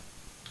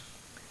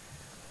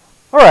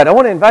All right, I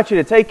want to invite you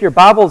to take your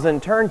Bibles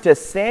and turn to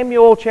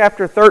Samuel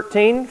chapter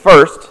 13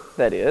 first,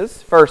 that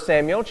is, 1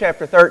 Samuel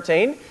chapter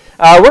 13.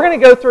 We're going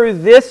to go through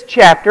this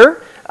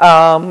chapter,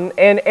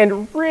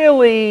 and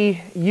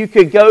really you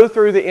could go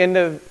through the end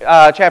of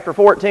chapter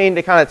 14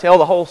 to kind of tell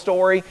the whole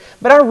story,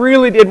 but I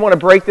really did want to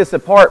break this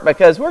apart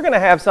because we're going to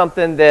have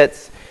something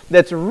that's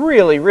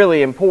really,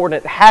 really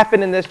important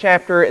happen in this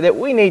chapter that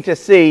we need to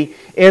see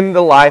in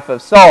the life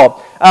of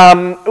Saul.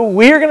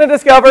 We're going to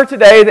discover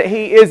today that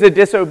he is a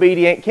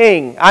disobedient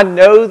king. I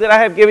know that I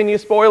have given you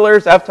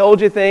spoilers. I've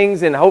told you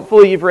things, and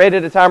hopefully you've read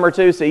it a time or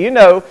two, so you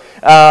know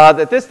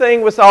that this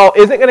thing with Saul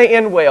isn't going to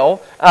end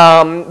well,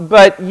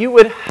 but you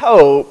would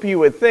hope, you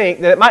would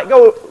think, that it might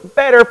go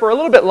better for a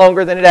little bit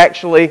longer than it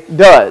actually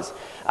does.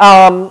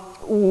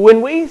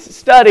 When we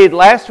studied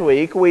last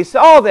week, we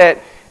saw that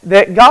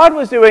God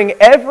was doing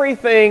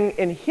everything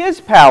in His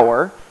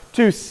power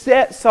to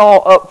set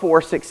Saul up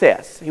for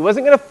success. He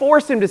wasn't going to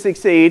force him to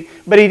succeed,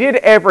 but He did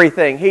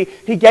everything.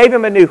 He gave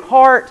him a new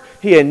heart.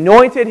 He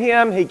anointed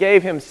him. He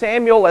gave him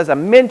Samuel as a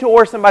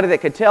mentor, somebody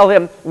that could tell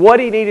him what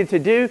he needed to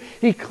do.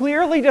 He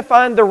clearly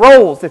defined the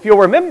roles. If you'll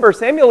remember,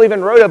 Samuel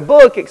even wrote a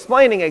book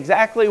explaining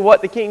exactly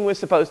what the king was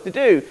supposed to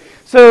do.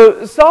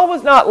 So Saul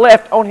was not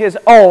left on his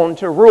own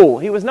to rule.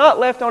 He was not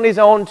left on his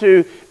own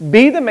to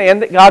be the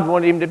man that God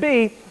wanted him to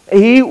be.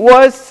 He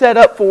was set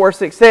up for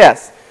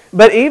success.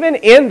 But even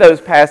in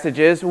those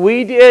passages,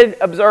 we did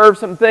observe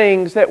some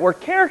things that were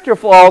character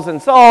flaws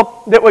in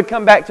Saul that would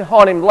come back to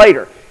haunt him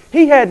later.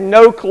 He had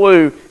no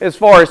clue as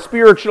far as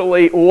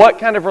spiritually what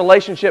kind of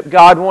relationship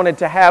God wanted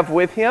to have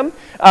with him.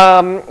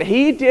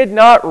 He did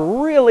not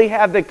really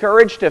have the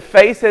courage to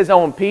face his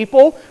own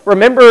people.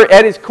 Remember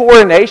at his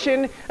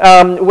coronation,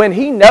 when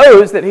he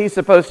knows that he's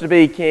supposed to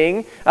be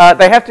king,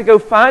 they have to go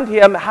find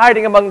him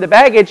hiding among the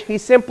baggage. He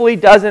simply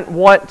doesn't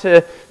want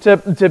to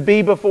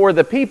be before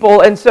the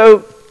people. And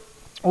so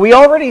we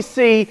already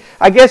see,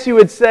 I guess you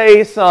would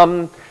say,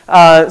 some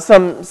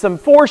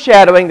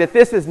foreshadowing that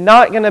this is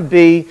not going to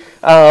be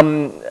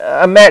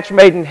a match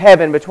made in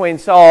heaven between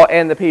Saul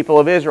and the people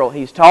of Israel.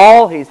 He's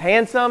tall, he's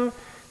handsome,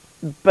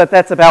 but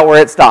that's about where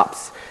it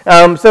stops.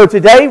 So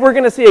today we're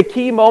going to see a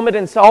key moment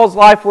in Saul's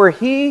life where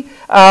he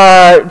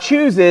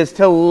chooses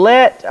to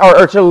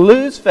to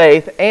lose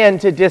faith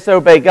and to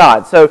disobey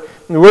God. So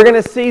we're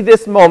going to see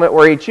this moment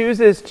where he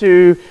chooses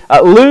to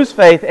lose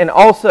faith, and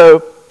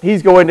also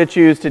he's going to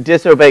choose to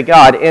disobey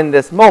God in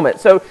this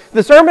moment. So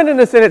the sermon in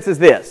a sentence is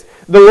this: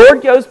 the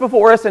Lord goes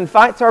before us and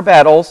fights our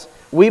battles.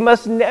 We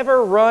must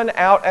never run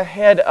out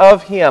ahead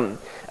of Him.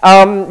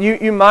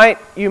 You might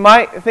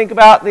think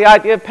about the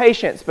idea of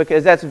patience,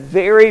 because that's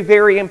very,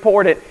 very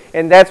important,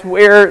 and that's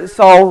where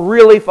Saul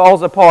really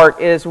falls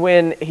apart, is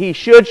when he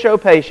should show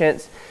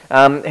patience.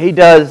 He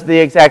does the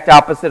exact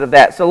opposite of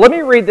that. So let me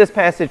read this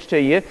passage to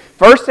you.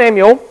 1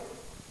 Samuel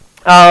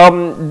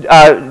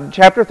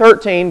chapter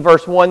 13,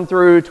 verse 1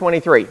 through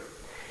 23.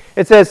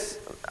 It says,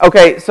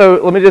 okay,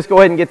 so let me just go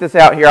ahead and get this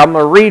out here. I'm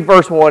going to read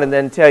verse 1 and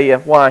then tell you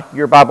why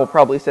your Bible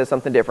probably says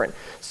something different.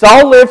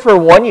 Saul lived for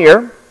 1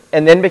 year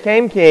and then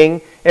became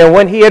king, and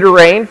when he had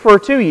reigned for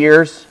 2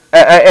 years,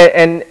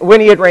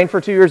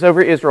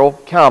 over Israel,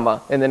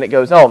 and then it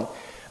goes on.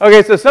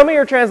 Okay, so some of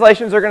your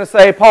translations are going to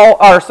say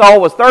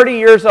Saul was 30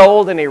 years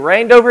old and he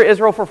reigned over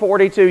Israel for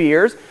 42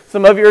 years.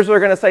 Some of yours are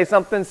going to say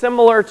something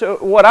similar to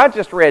what I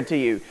just read to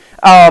you.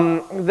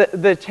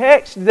 The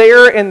text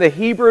there in the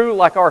Hebrew,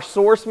 like our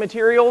source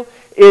material,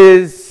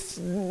 is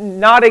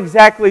not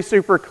exactly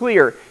super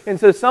clear. And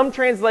so some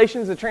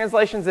translations, the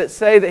translations that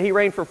say that he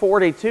reigned for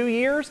 42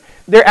 years,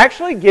 they're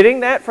actually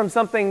getting that from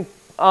something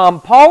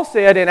Paul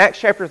said in Acts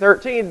chapter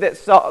 13, that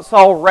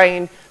Saul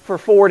reigned for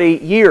 40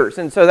 years.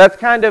 And so that's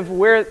kind of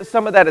where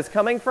some of that is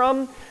coming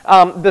from.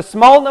 The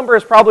small number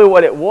is probably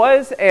what it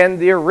was, and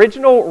the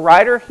original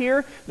writer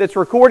here that's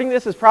recording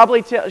this is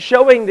probably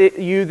showing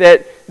you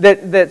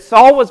that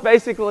Saul was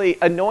basically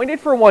anointed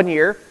for 1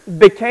 year,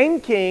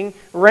 became king,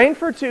 reigned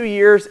for 2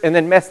 years, and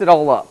then messed it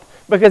all up.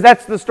 Because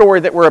that's the story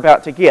that we're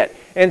about to get.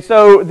 And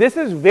so this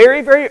is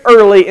very, very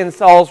early in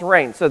Saul's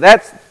reign. So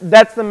that's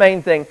the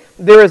main thing.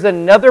 There is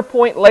another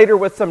point later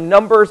with some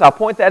numbers. I'll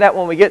point that out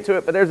when we get to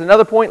it. But there's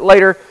another point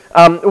later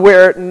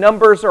where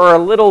numbers are a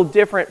little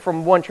different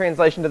from one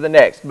translation to the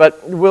next.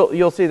 But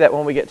you'll see that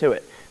when we get to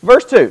it.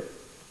 Verse 2.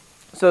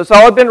 So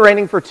Saul had been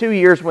reigning for 2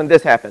 years when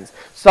this happens.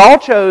 Saul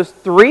chose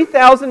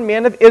 3,000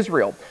 men of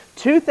Israel.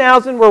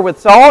 2,000 were with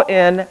Saul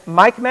in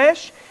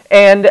Michmash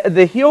and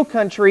the hill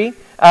country,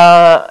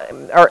 of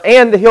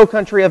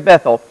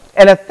Bethel,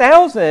 and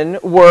 1,000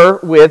 were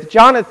with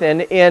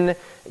Jonathan in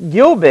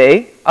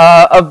Gilbe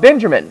of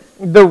Benjamin.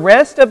 The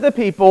rest of the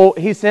people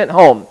he sent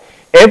home,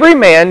 every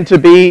man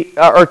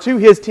to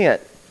his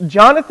tent.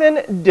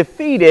 Jonathan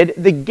defeated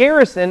the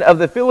garrison of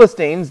the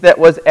Philistines that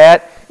was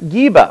at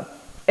Geba,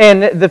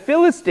 and the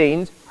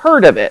Philistines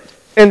heard of it.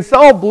 And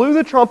Saul blew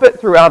the trumpet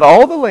throughout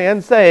all the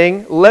land,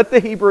 saying, "Let the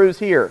Hebrews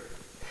hear."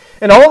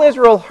 And all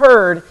Israel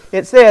heard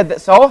it said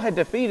that Saul had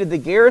defeated the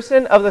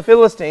garrison of the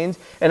Philistines,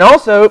 and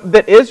also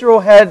that Israel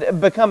had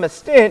become a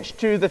stench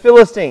to the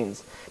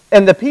Philistines.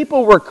 and the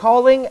people were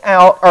called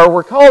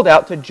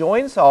out to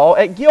join Saul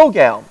at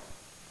Gilgal.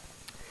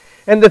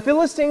 And the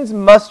Philistines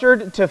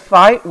mustered to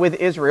fight with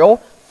Israel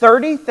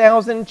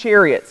 30,000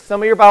 chariots.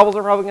 Some of your Bibles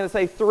are probably going to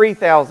say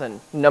 3,000.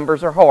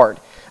 Numbers are hard.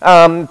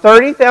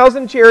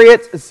 30,000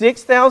 chariots,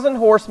 6,000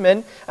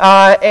 horsemen,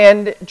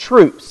 and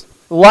troops,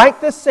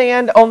 like the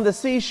sand on the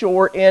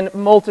seashore in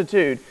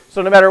multitude.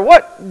 So no matter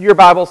what your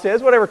Bible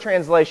says, whatever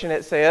translation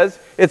it says,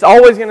 it's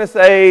always going to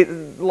say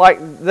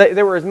like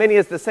there were as many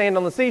as the sand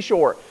on the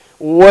seashore.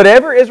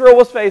 Whatever Israel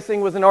was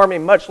facing was an army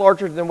much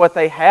larger than what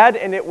they had,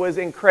 and it was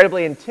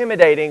incredibly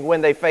intimidating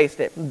when they faced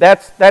it.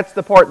 That's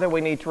the part that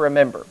we need to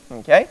remember.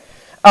 Okay,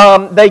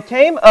 they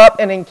came up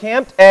and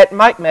encamped at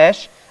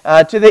Michmash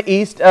to the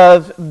east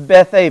of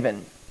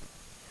Bethaven.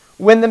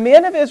 When the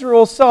men of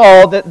Israel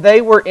saw that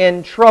they were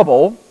in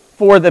trouble,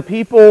 for the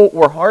people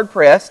were hard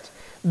pressed,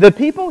 the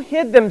people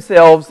hid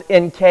themselves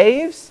in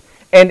caves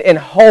and in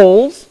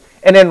holes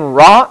and in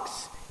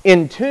rocks,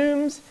 in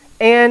tombs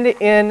and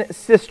in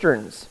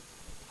cisterns.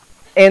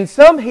 And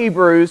some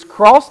Hebrews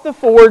crossed the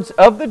fords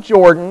of the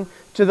Jordan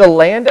to the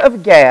land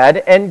of Gad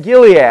and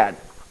Gilead.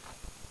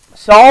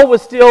 Saul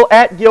was still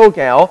at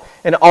Gilgal,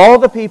 and all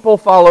the people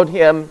followed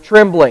him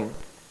trembling.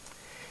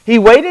 He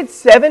waited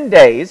 7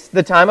 days,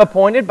 the time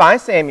appointed by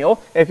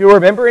Samuel. If you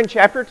remember in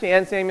chapter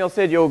 10, Samuel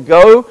said, you'll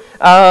go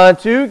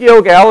to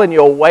Gilgal and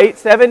you'll wait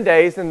 7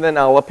 days and then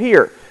I'll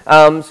appear.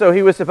 So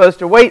he was supposed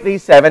to wait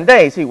these 7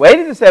 days. He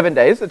waited the 7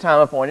 days, the time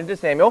appointed to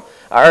Samuel,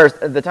 or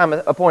the time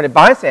appointed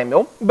by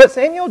Samuel. But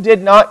Samuel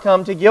did not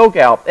come to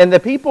Gilgal, and the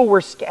people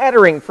were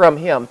scattering from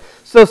him.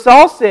 So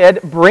Saul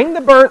said, bring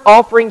the burnt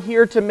offering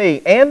here to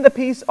me, and the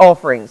peace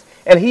offerings.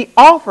 And he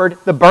offered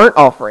the burnt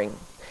offering.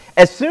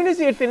 As soon as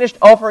he had finished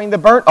offering the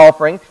burnt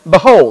offering,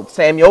 behold,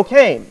 Samuel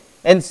came.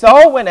 And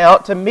Saul went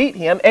out to meet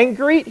him and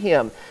greet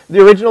him.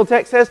 The original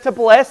text says to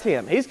bless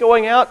him. He's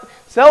going out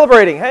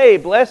celebrating. Hey,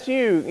 bless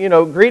you.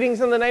 Greetings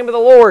in the name of the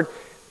Lord.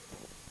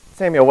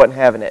 Samuel wasn't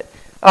having it.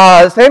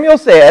 Samuel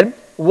said,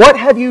 what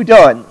have you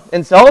done?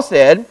 And Saul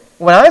said,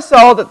 when I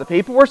saw that the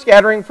people were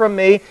scattering from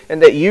me,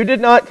 and that you did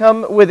not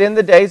come within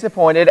the days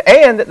appointed,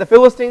 and that the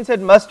Philistines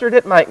had mustered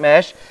at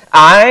Michmash,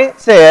 I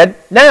said,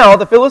 now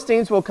the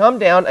Philistines will come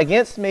down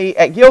against me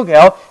at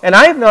Gilgal, and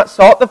I have not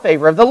sought the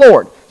favor of the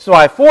Lord. So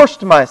I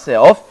forced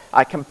myself,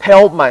 I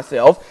compelled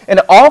myself, and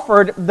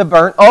offered the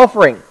burnt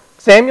offering.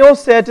 Samuel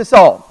said to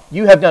Saul,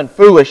 you have done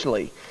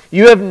foolishly.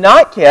 You have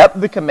not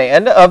kept the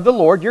command of the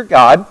Lord your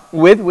God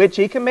with which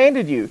he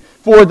commanded you.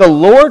 For the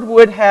Lord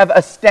would have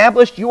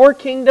established your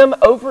kingdom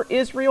over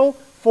Israel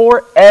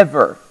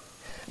forever.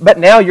 But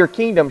now your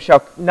kingdom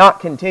shall not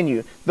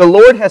continue. The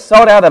Lord has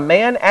sought out a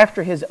man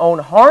after his own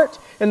heart,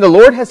 and the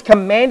Lord has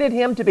commanded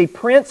him to be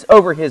prince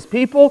over his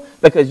people,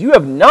 because you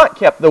have not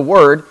kept the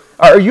word,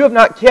 or you have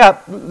not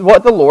kept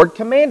what the Lord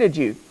commanded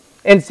you.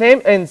 And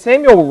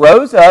Samuel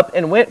rose up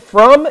and went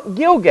from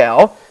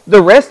Gilgal.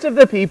 The rest of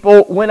the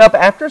people went up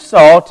after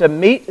Saul to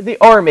meet the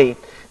army.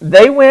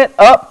 They went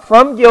up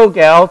from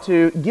Gilgal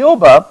to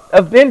Gilboa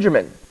of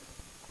Benjamin.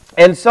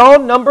 And Saul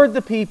numbered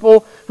the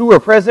people who were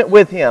present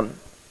with him,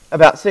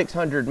 about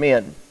 600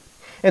 men.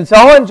 And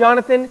Saul and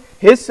Jonathan,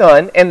 his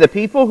son, and the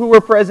people who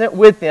were present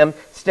with him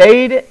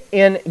stayed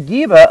in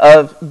Geba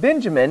of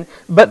Benjamin,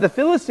 but the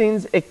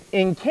Philistines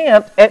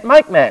encamped at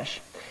Michmash.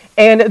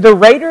 And the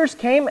raiders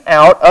came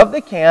out of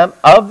the camp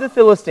of the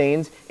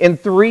Philistines in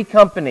 3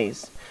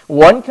 companies.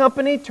 One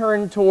company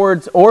turned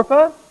towards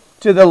Orpah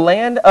to the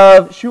land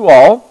of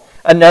Shual.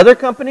 Another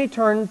company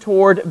turned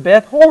toward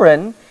Beth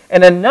Horon.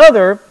 And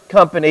another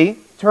company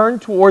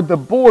turned toward the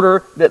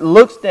border that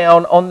looks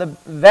down on the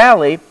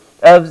valley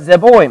of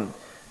Zeboim,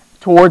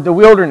 toward the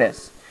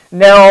wilderness.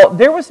 Now,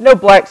 there was no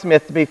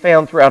blacksmith to be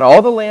found throughout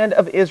all the land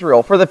of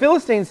Israel. For the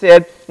Philistines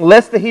said,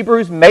 lest the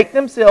Hebrews make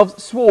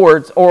themselves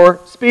swords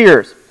or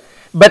spears.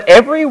 But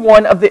every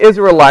one of the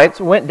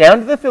Israelites went down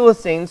to the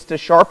Philistines to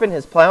sharpen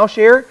his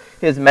plowshare,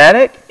 his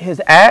mattock,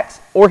 his axe,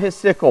 or his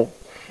sickle.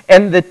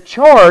 And the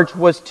charge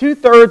was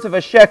 2/3 of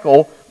a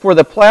shekel for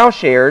the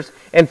plowshares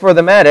and for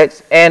the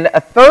mattocks, and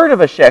 1/3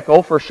 of a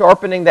shekel for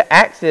sharpening the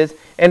axes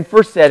and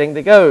for setting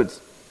the goads.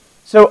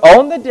 So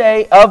on the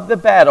day of the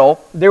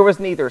battle, there was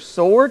neither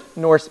sword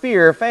nor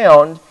spear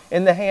found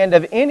in the hand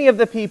of any of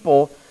the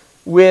people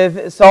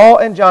with Saul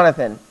and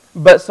Jonathan.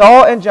 But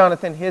Saul and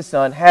Jonathan his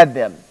son had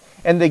them.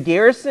 And the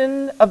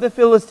garrison of the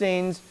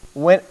Philistines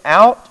went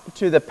out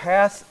to the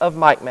pass of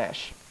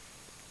Michmash.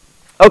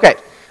 Okay,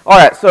 all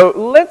right, so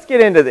let's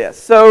get into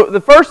this. So the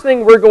first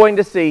thing we're going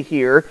to see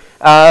here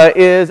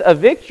is a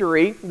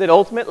victory that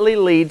ultimately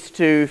leads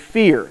to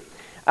fear.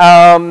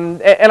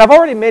 And I've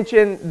already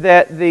mentioned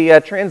that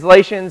the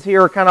translations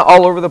here are kind of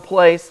all over the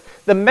place.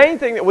 The main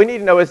thing that we need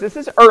to know is this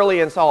is early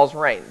in Saul's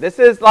reign. This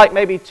is like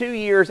maybe 2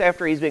 years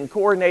after he's been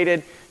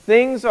coronated.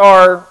 Things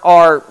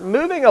are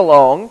moving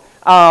along.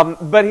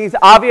 But he's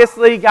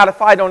obviously got a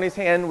fight on his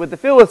hand with the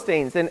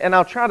Philistines, and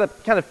I'll try to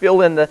kind of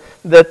fill in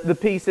the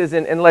pieces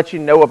and let you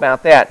know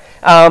about that.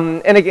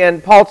 And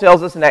again, Paul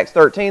tells us in Acts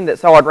 13 that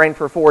Saul had reigned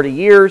for 40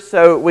 years,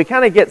 so we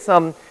kind of get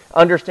some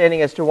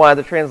understanding as to why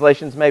the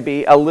translations may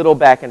be a little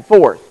back and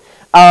forth.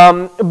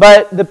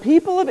 But the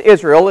people of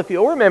Israel, if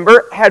you'll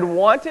remember, had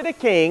wanted a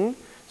king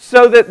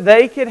so that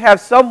they could have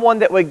someone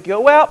that would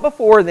go out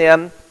before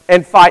them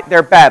and fight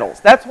their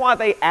battles. That's why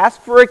they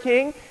asked for a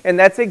king, and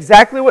that's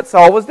exactly what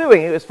Saul was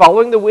doing. He was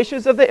following the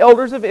wishes of the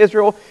elders of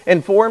Israel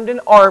and formed an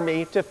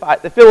army to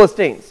fight the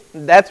Philistines.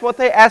 That's what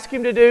they asked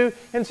him to do,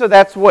 and so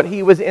that's what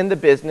he was in the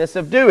business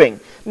of doing.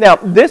 Now,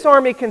 this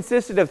army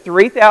consisted of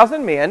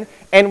 3,000 men,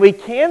 and we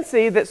can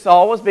see that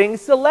Saul was being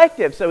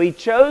selective. So he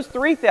chose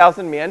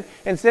 3,000 men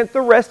and sent the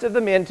rest of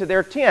the men to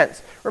their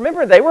tents.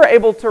 Remember, they were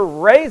able to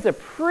raise a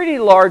pretty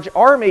large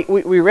army.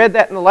 We read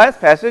that in the last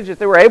passage, that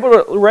they were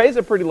able to raise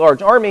a pretty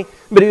large army,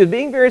 but he was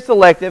being very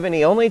selective, and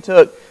he only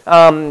took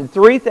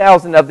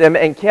 3,000 of them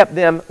and kept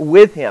them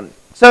with him.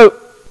 So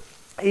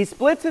he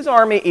splits his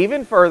army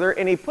even further,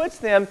 and he puts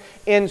them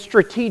in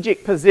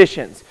strategic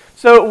positions.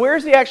 So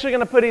where's he actually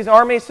going to put his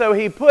army? So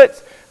he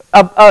puts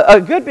a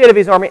good bit of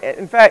his army.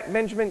 In fact,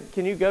 Benjamin,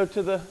 can you go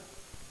to the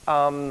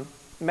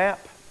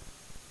map?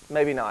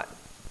 Maybe not.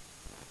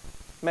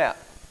 Map.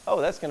 Oh,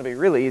 that's going to be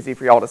really easy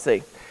for y'all to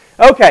see.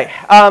 Okay,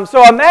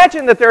 so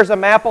imagine that there's a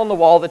map on the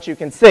wall that you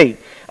can see.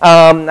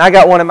 I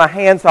got one in my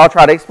hand, so I'll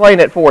try to explain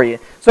it for you.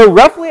 So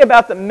roughly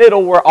about the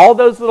middle where all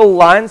those little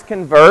lines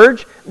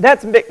converge,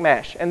 that's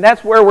Michmash, and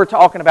that's where we're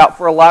talking about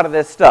for a lot of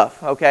this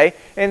stuff, okay?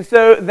 And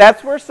so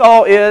that's where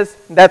Saul is,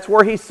 that's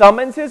where he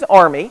summons his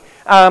army,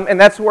 and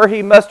that's where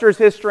he musters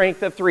his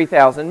strength of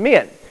 3,000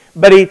 men.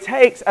 But he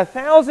takes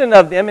 1,000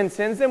 of them and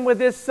sends them with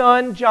his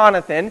son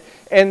Jonathan,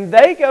 and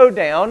they go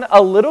down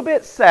a little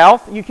bit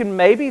south. You can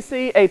maybe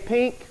see a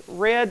pink,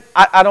 red,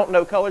 I don't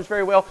know colors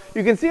very well.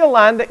 You can see a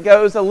line that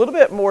goes a little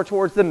bit more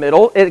towards the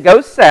middle. It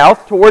goes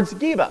south towards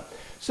Geba.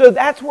 So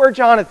that's where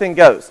Jonathan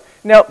goes.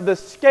 Now, the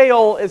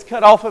scale is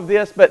cut off of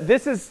this, but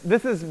this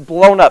is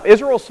blown up.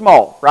 Israel's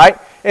small, right?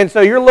 And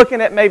so you're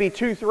looking at maybe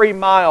 2-3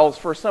 miles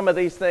for some of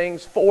these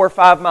things, 4 or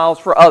 5 miles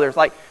for others.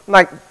 Like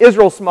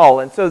Israel's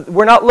small, and so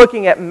we're not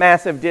looking at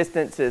massive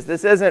distances.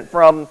 This isn't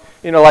from,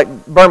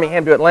 like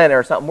Birmingham to Atlanta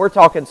or something. We're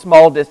talking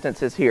small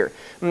distances here.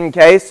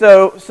 Okay,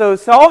 so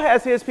Saul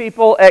has his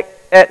people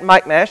at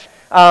Michmash.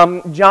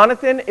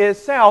 Jonathan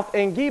is south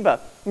in Geba.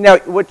 Now,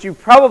 what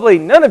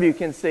none of you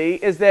can see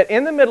is that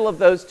in the middle of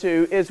those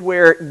two is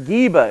where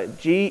Geba,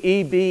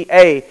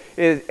 G-E-B-A,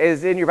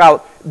 is in your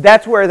Bible.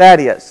 That's where that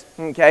is,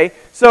 okay?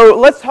 So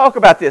let's talk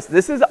about this.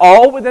 This is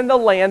all within the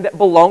land that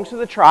belongs to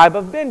the tribe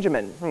of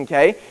Benjamin,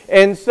 okay?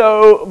 And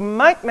so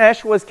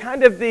Michmash was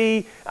kind of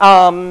it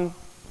was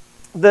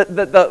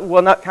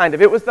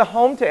the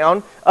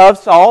hometown of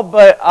Saul,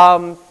 but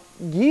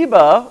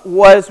Geba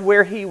was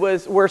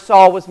where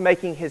Saul was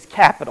making his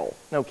capital,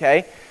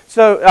 okay?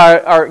 So,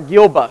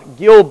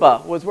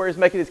 Gilba was where he was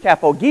making his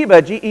capital.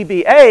 Geba,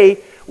 G-E-B-A,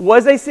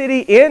 was a city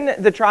in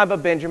the tribe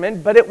of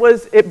Benjamin, but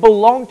it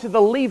belonged to the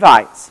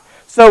Levites.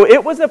 So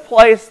it was a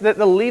place that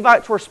the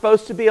Levites were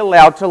supposed to be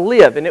allowed to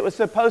live, and it was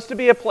supposed to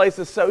be a place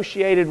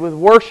associated with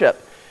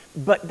worship.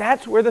 But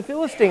that's where the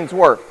Philistines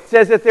were. It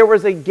says that there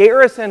was a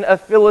garrison of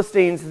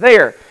Philistines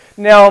there.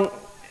 Now,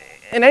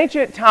 in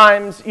ancient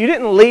times, you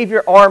didn't leave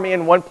your army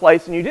in one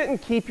place, and you didn't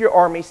keep your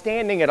army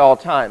standing at all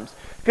times.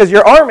 Because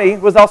your army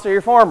was also your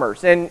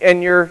farmers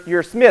and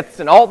your smiths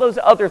and all those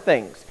other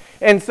things.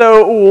 And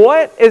so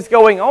what is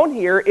going on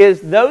here is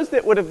those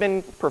that would have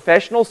been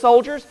professional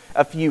soldiers,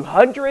 a few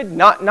hundred,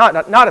 not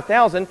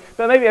 1,000,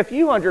 but maybe a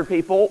few hundred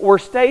people were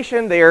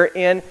stationed there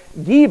in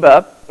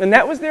Geba, and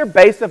that was their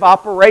base of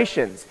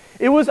operations.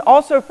 It was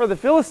also for the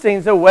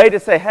Philistines a way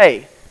to say,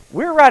 hey,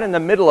 we're right in the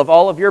middle of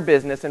all of your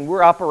business and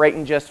we're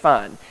operating just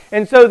fine.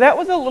 And so that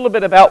was a little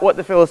bit about what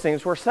the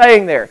Philistines were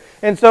saying there.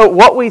 And so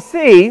what we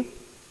see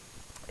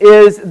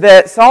is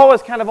that Saul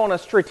was kind of on a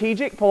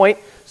strategic point.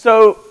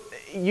 So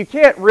you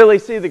can't really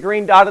see the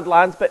green dotted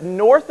lines, but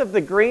north of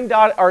the green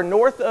dot, or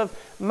north of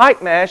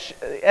Michmash,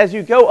 as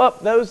you go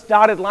up those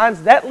dotted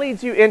lines, that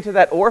leads you into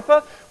that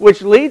Orpha,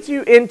 which leads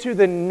you into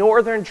the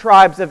northern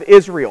tribes of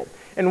Israel.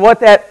 And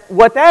what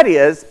that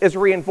is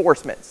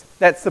reinforcements.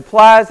 That's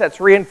supplies, that's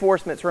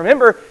reinforcements.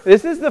 Remember,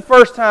 this is the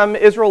first time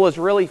Israel is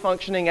really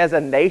functioning as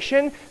a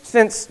nation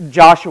since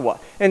Joshua.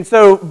 And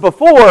so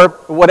before,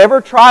 whatever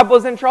tribe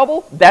was in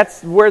trouble,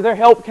 that's where their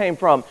help came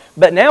from.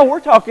 But now we're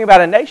talking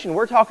about a nation.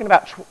 We're talking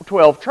about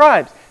 12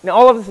 tribes. Now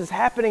all of this is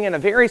happening in a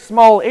very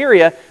small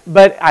area,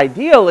 but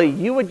ideally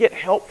you would get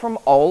help from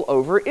all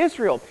over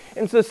Israel.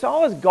 And so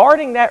Saul is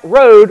guarding that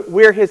road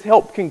where his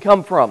help can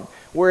come from.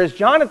 Whereas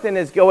Jonathan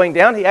is going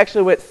down, he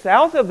actually went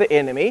south of the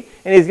enemy,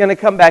 and he's going to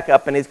come back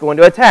up and he's going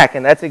to attack.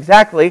 And that's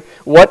exactly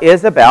what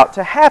is about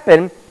to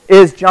happen,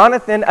 is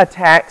Jonathan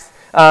attacks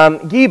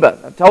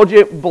Geba. I told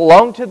you it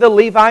belonged to the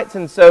Levites,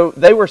 and so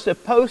they were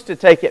supposed to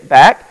take it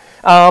back.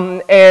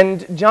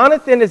 And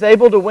Jonathan is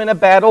able to win a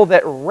battle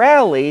that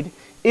rallied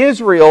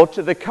Israel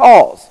to the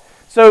cause.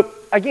 So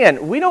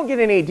again, we don't get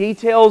any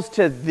details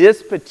to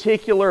this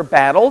particular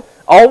battle.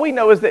 All we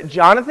know is that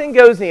Jonathan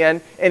goes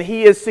in and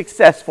he is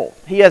successful.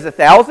 He has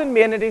 1,000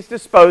 men at his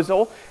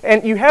disposal.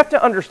 And you have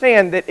to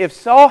understand that if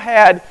Saul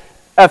had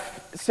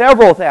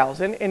several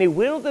thousand and he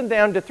whittled them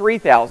down to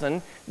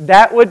 3,000,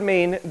 that would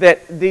mean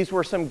that these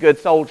were some good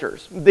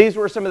soldiers. These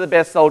were some of the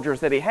best soldiers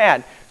that he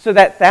had. So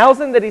that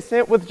 1,000 that he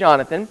sent with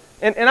Jonathan,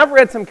 and I've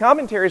read some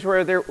commentaries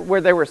where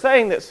they were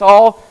saying that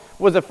Saul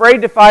was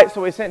afraid to fight,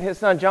 so he sent his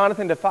son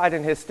Jonathan to fight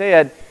in his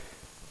stead.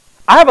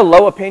 I have a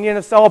low opinion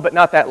of Saul, but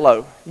not that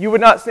low. You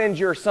would not send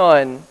your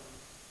son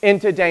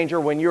into danger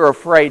when you're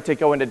afraid to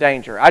go into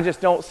danger. I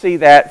just don't see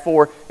that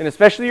and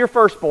especially your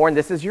firstborn.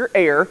 This is your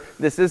heir.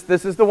 This is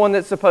the one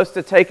that's supposed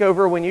to take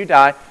over when you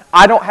die.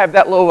 I don't have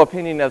that low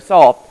opinion of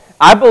Saul.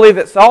 I believe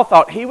that Saul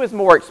thought he was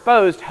more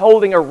exposed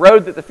holding a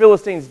road that the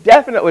Philistines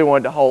definitely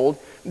wanted to hold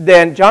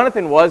than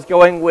Jonathan was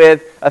going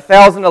with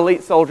 1,000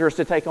 elite soldiers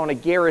to take on a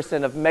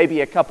garrison of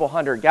maybe a couple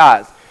hundred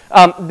guys.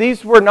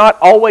 These were not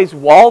always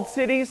walled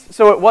cities,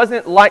 so it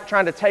wasn't like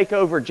trying to take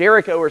over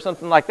Jericho or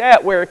something like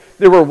that where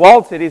there were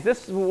walled cities.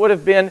 This would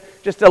have been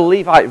just a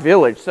Levite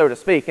village, so to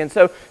speak. And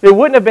so it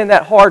wouldn't have been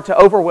that hard to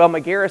overwhelm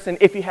a garrison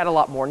if you had a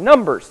lot more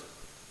numbers.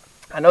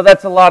 I know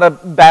that's a lot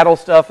of battle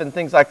stuff and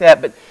things like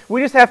that, but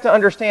we just have to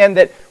understand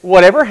that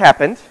whatever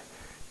happened,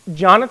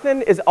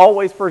 Jonathan is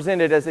always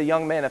presented as a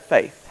young man of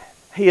faith.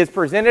 He is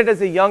presented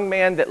as a young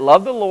man that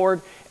loved the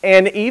Lord,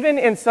 and even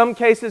in some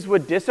cases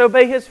would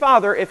disobey his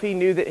father if he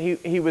knew that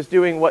he was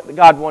doing what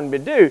God wanted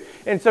him to do.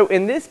 And so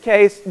in this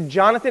case,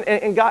 Jonathan,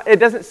 and God, it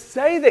doesn't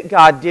say that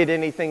God did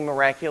anything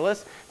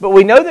miraculous, but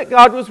we know that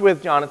God was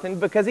with Jonathan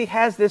because he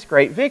has this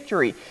great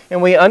victory.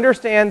 And we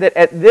understand that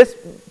at this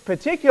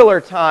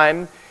particular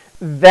time,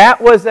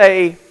 that was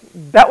going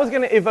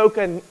to evoke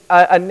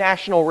a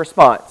national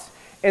response.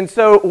 And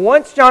so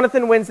once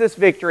Jonathan wins this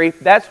victory,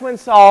 that's when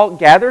Saul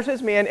gathers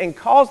his men and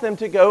calls them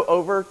to go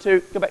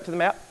back to the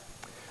map,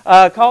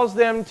 calls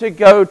them to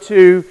go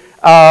to,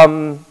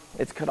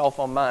 it's cut off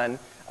on mine,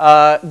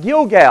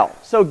 Gilgal.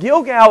 So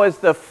Gilgal is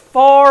the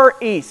far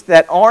east,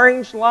 that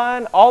orange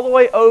line all the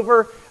way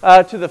over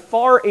to the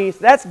far east.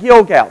 That's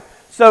Gilgal.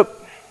 So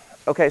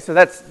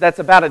that's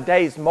about a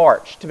day's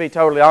march, to be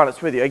totally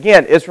honest with you.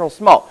 Again, Israel's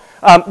small.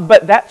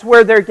 But that's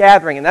where they're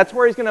gathering, and that's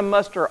where he's going to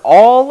muster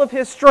all of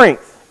his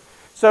strength.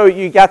 So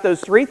you got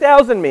those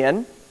 3,000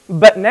 men,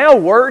 but now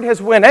word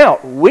has went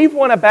out. We've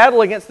won a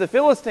battle against the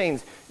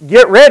Philistines.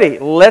 Get ready.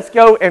 Let's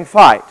go and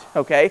fight.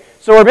 Okay?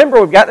 So remember,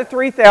 we've got the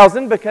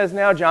 3,000 because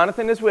now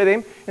Jonathan is with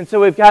him. And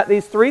so we've got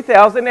these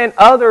 3,000 and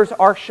others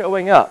are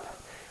showing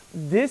up.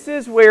 This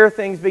is where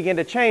things begin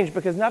to change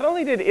because not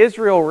only did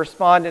Israel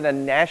respond in a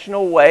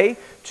national way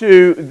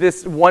to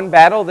this one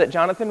battle that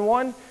Jonathan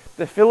won,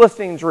 the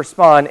Philistines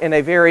respond in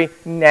a very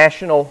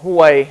national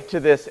way to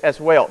this as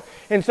well.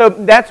 And so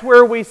that's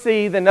where we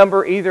see the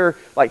number either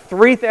like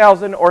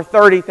 3,000 or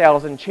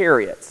 30,000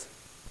 chariots.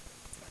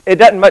 It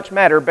doesn't much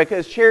matter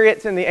because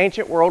chariots in the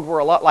ancient world were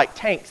a lot like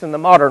tanks in the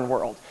modern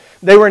world.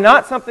 They were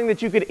not something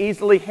that you could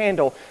easily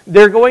handle.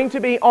 They're going to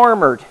be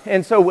armored.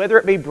 And so whether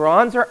it be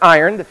bronze or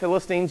iron, the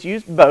Philistines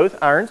used both.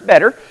 Iron's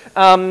better.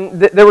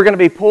 They were going to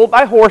be pulled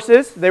by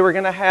horses. They were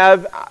going to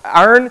have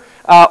iron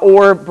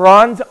or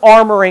bronze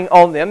armoring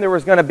on them. There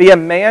was going to be a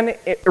man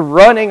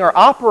running or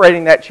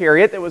operating that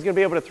chariot that was going to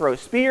be able to throw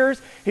spears.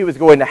 He was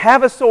going to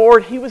have a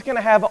sword. He was going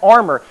to have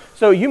armor.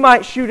 So you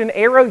might shoot an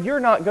arrow.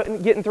 You're not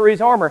getting through his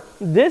armor.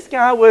 This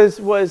guy was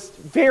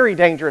very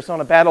dangerous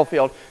on a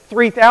battlefield.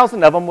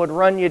 3,000 of them would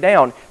run you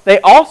down. They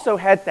also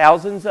had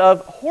thousands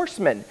of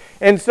horsemen.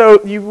 And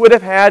so you would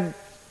have had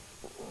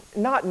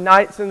not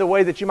knights in the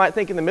way that you might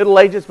think in the Middle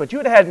Ages, but you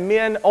would have had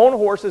men on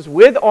horses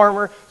with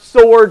armor,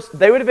 swords.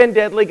 They would have been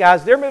deadly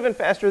guys. They're moving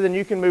faster than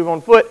you can move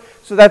on foot,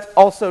 so that's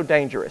also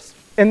dangerous.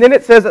 And then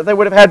it says that they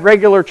would have had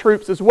regular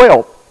troops as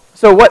well.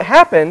 So what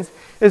happens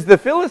is the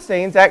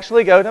Philistines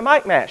actually go to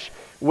Michmash,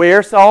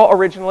 where Saul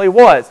originally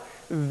was.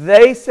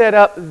 They set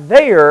up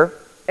there,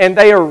 and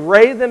they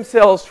array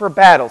themselves for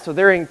battle. So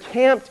they're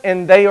encamped,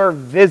 and they are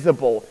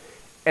visible.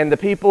 And the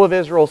people of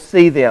Israel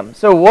see them.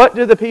 So what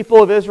do the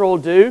people of Israel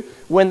do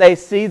when they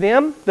see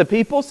them? The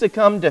people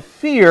succumb to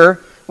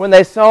fear when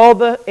they saw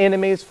the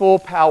enemy's full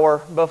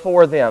power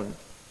before them.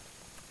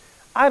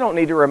 I don't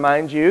need to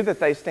remind you that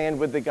they stand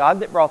with the God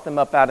that brought them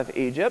up out of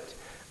Egypt.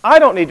 I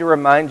don't need to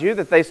remind you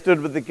that they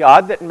stood with the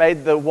God that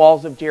made the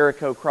walls of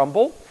Jericho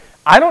crumble.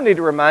 I don't need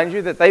to remind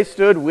you that they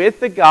stood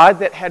with the God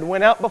that had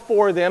went out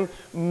before them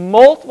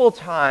multiple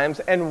times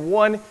and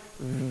won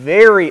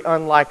very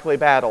unlikely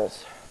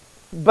battles.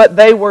 But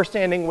they were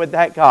standing with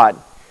that God.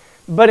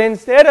 But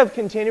instead of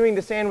continuing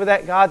to stand with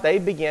that God, they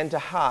began to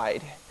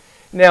hide.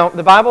 Now,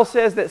 the Bible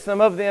says that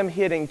some of them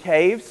hid in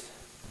caves.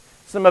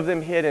 Some of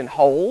them hid in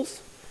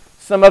holes.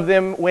 Some of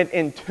them went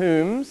in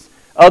tombs.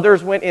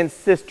 Others went in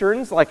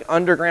cisterns, like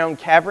underground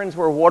caverns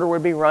where water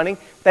would be running.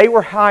 They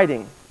were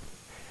hiding.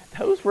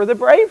 Those were the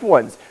brave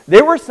ones.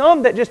 There were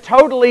some that just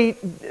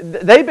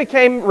they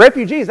became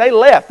refugees. They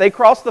left. They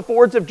crossed the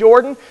fords of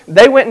Jordan.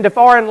 They went into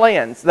foreign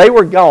lands. They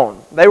were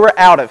gone. They were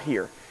out of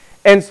here.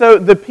 And so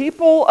the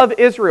people of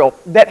Israel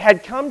that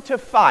had come to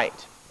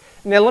fight.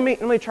 Now let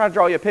me try to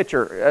draw you a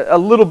picture, a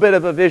little bit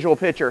of a visual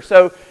picture.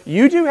 So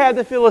you do have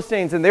the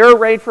Philistines, and they're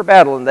arrayed for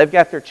battle, and they've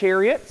got their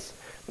chariots,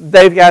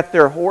 they've got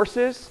their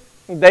horses,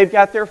 they've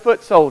got their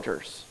foot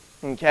soldiers.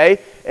 Okay?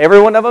 Every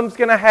one of them is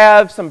going to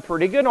have some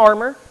pretty good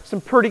armor,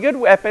 some pretty good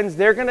weapons.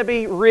 They're going to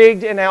be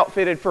rigged and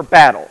outfitted for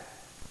battle.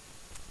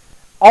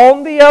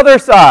 On the other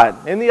side,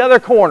 in the other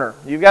corner,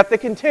 you've got the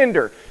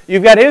contender.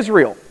 You've got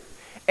Israel.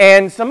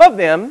 And some of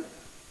them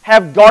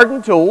have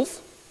garden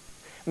tools.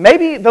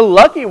 Maybe the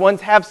lucky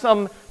ones have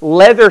some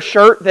leather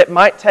shirt that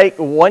might take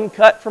one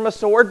cut from a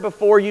sword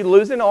before you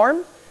lose an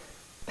arm.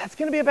 That's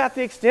going to be about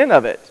the extent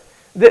of it.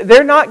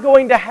 They're not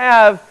going to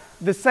have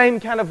the same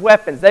kind of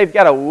weapons. They've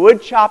got a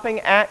wood chopping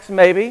axe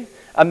maybe,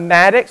 a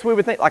mattocks, we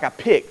would think like a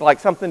pick, like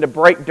something to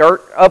break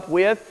dirt up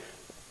with.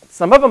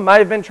 Some of them might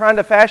have been trying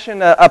to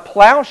fashion a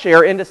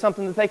plowshare into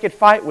something that they could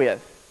fight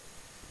with.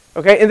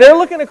 Okay, and they're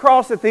looking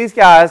across at these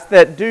guys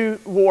that do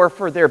war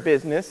for their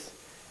business,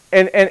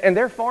 and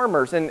they're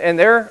farmers, and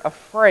they're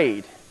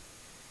afraid.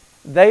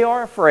 They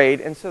are afraid,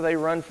 and so they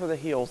run for the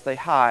hills. They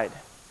hide.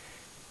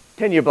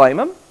 Can you blame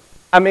them?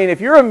 I mean,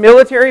 if you're a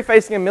military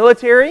facing a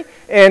military,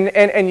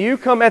 and you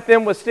come at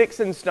them with sticks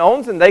and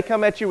stones, and they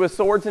come at you with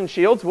swords and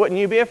shields, wouldn't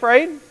you be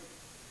afraid?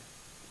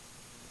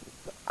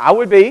 I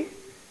would be.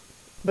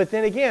 But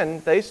then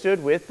again, they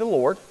stood with the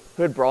Lord,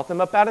 who had brought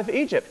them up out of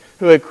Egypt,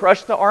 who had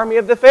crushed the army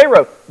of the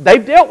Pharaoh.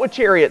 They've dealt with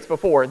chariots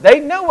before. They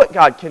know what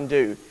God can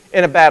do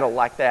in a battle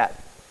like that.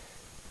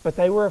 But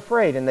they were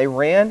afraid, and they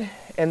ran,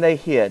 and they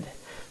hid.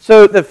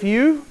 So the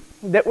few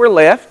that were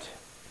left,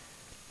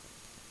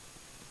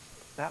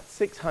 about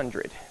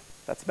 600.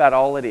 That's about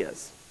all it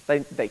is.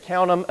 They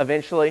count them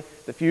eventually.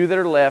 The few that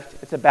are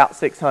left, it's about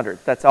 600.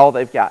 That's all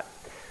they've got.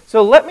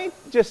 So let me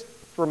just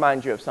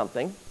remind you of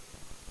something.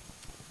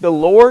 The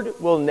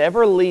Lord will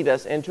never lead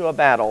us into a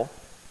battle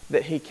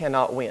that He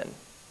cannot win.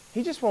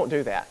 He just won't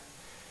do that.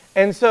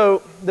 And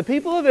so the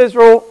people of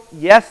Israel,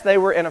 yes, they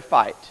were in a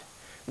fight.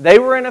 They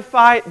were in a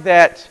fight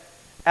that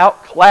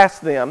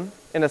outclassed them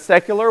in a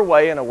secular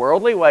way, in a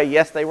worldly way.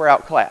 Yes, they were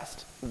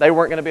outclassed. They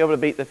weren't going to be able to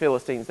beat the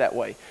Philistines that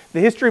way.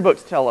 The history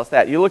books tell us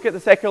that. You look at the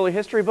secular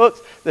history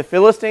books, the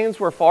Philistines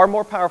were far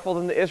more powerful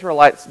than the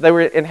Israelites. They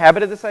were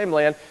inhabited the same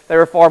land. They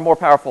were far more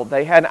powerful.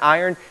 They had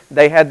iron.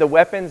 They had the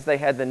weapons. They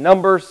had the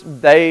numbers.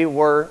 They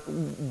were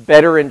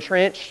better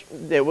entrenched.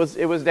 It was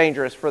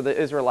dangerous for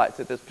the Israelites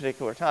at this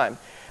particular time.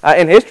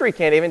 And history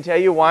can't even tell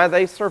you why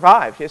they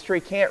survived.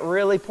 History can't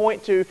really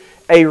point to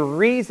a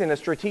reason, a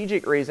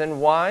strategic reason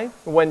why,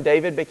 when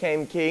David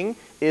became king,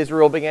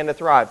 Israel began to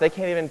thrive. They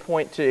can't even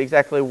point to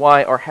exactly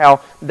why or how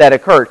that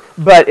occurred.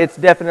 But it's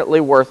definitely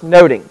worth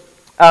noting.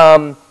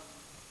 But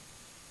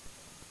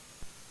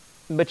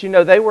you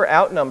know, they were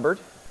outnumbered.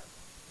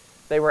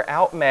 They were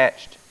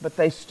outmatched, but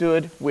they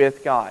stood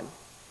with God.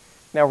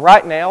 Now,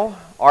 right now,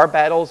 our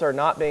battles are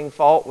not being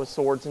fought with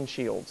swords and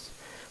shields.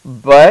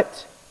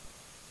 But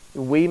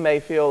we may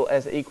feel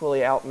as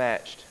equally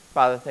outmatched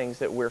by the things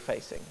that we're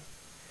facing.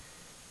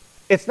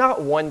 It's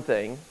not one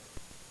thing.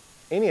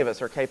 Any of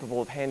us are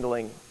capable of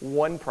handling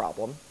one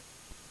problem.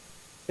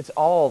 It's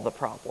all the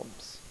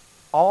problems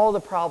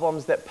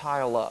that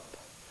pile up.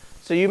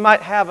 So you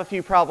might have a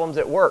few problems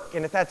at work,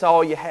 and if that's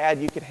all you had,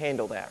 you could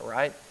handle that,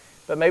 right?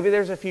 But maybe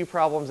there's a few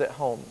problems at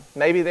home.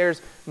 Maybe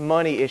there's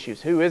money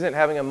issues. Who isn't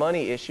having a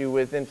money issue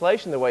with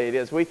inflation the way it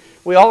is?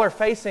 We all are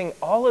facing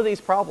all of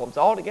these problems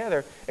all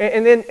together,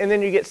 and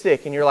then you get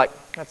sick, and you're like,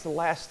 that's the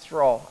last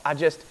straw. I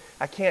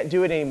can't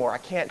do it anymore. I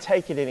can't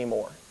take it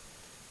anymore.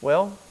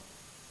 Well,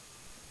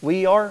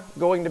 we are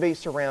going to be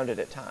surrounded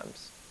at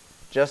times,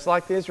 just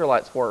like the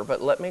Israelites were.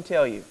 But let me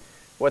tell you,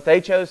 what they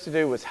chose to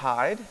do was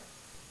hide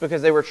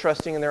because they were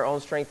trusting in their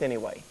own strength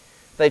anyway.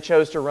 They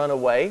chose to run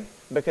away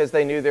because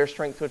they knew their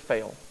strength would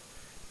fail.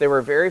 There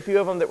were very few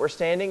of them that were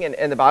standing,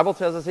 and the Bible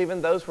tells us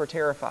even those were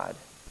terrified.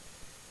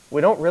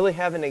 We don't really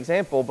have an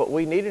example, but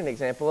we need an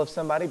example of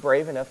somebody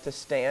brave enough to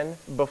stand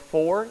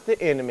before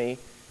the enemy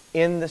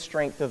in the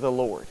strength of the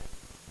Lord.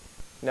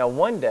 Now,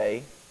 one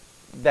day,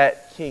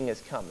 that king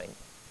is coming.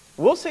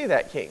 We'll see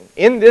that king.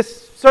 In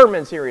this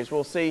sermon series,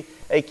 we'll see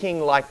a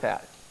king like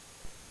that.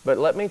 But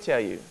let me tell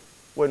you,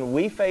 when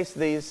we face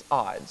these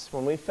odds,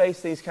 when we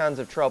face these kinds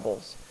of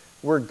troubles,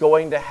 we're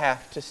going to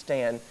have to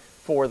stand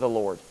for the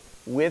Lord,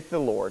 with the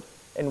Lord,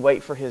 and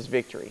wait for His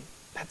victory.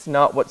 That's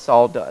not what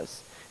Saul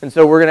does. And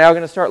so we're now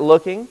going to start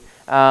looking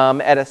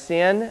at a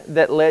sin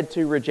that led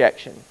to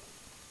rejection.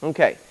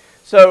 Okay,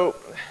 so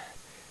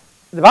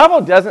the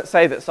Bible doesn't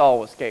say that Saul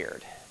was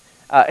scared.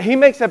 He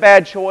makes a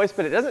bad choice,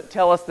 but it doesn't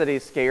tell us that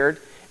he's scared.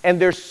 And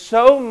there's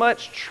so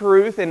much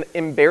truth and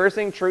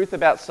embarrassing truth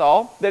about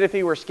Saul that if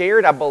he were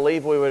scared, I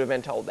believe we would have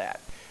been told that.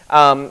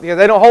 Because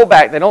they don't hold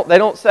back. They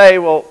don't say,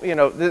 well, you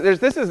know,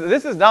 this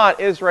is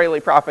not Israeli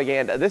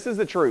propaganda. This is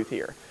the truth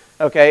here.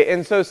 Okay,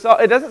 and so Saul,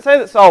 it doesn't say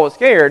that Saul was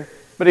scared,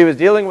 but he was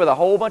dealing with a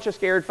whole bunch of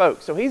scared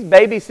folks. So he's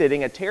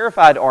babysitting a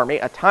terrified army,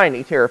 a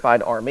tiny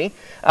terrified army,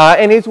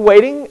 and he's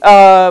waiting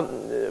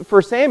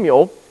for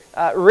Samuel.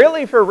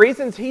 Really for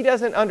reasons he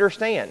doesn't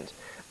understand.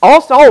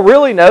 All Saul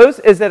really knows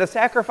is that a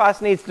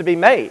sacrifice needs to be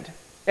made.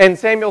 And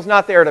Samuel's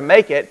not there to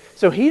make it.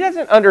 So he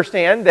doesn't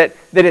understand that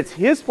it's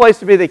his place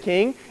to be the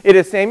king, it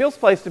is Samuel's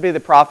place to be the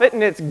prophet,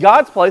 and it's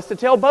God's place to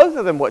tell both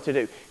of them what to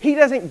do. He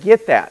doesn't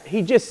get that.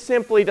 He just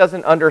simply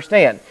doesn't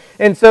understand.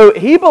 And so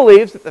he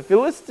believes that the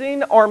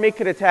Philistine army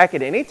could attack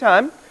at any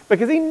time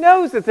because he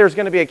knows that there's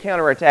going to be a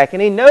counterattack,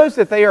 and he knows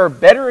that they are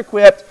better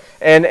equipped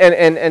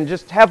and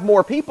just have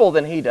more people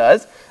than he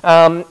does.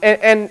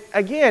 And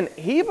again,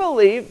 he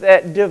believed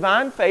that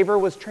divine favor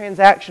was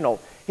transactional.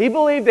 He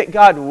believed that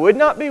God would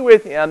not be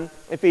with him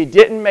if he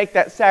didn't make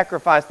that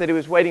sacrifice that he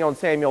was waiting on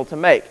Samuel to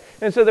make.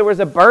 And so there was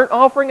a burnt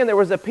offering and there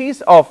was a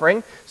peace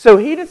offering. So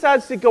he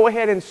decides to go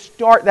ahead and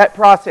start that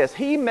process.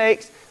 He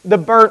makes the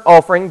burnt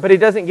offering, but he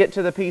doesn't get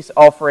to the peace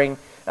offering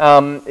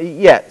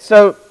yet.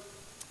 So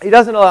he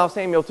doesn't allow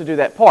Samuel to do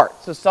that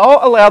part. So Saul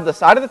allowed the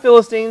sight of the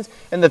Philistines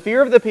and the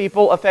fear of the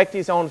people affect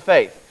his own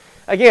faith.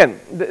 Again,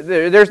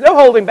 there's no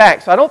holding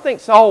back, so I don't think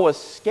Saul was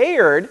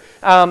scared.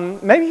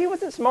 Maybe he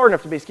wasn't smart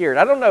enough to be scared.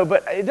 I don't know,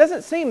 but it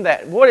doesn't seem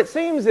that. What it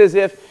seems is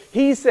if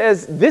he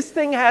says, this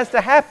thing has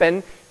to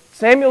happen,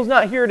 Samuel's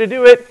not here to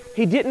do it,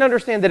 he didn't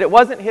understand that it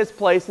wasn't his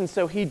place, and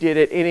so he did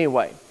it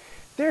anyway.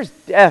 There's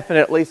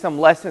definitely some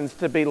lessons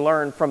to be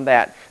learned from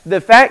that. The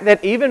fact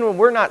that even when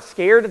we're not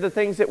scared of the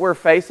things that we're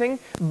facing,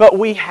 but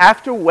we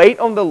have to wait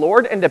on the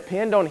Lord and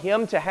depend on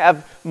Him to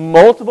have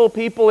multiple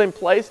people in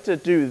place to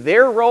do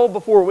their role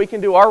before we can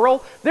do our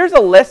role, there's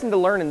a lesson to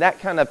learn in that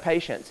kind of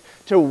patience,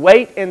 to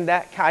wait in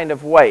that kind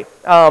of way.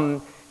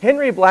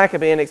 Henry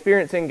Blackaby in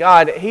Experiencing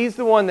God, he's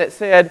the one that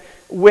said,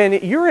 when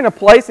you're in a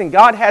place and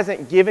God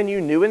hasn't given you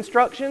new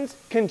instructions,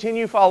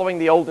 continue following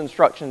the old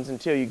instructions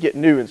until you get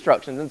new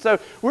instructions. And so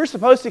we're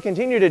supposed to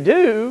continue to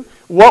do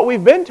what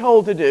we've been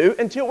told to do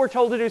until we're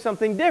told to do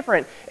something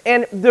different.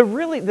 And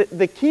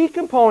the key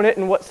component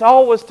in what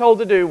Saul was told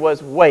to do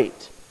was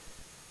wait.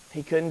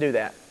 He couldn't do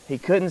that. He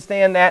couldn't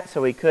stand that,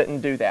 so he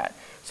couldn't do that.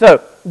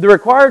 So the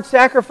required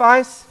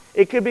sacrifice,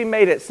 it could be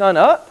made at sun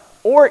up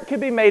or it could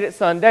be made at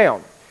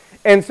sundown.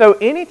 And so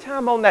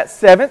anytime on that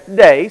seventh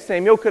day,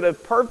 Samuel could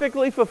have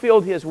perfectly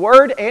fulfilled his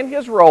word and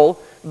his role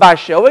by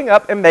showing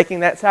up and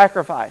making that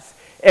sacrifice.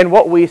 And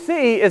what we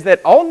see is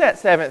that on that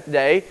seventh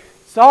day,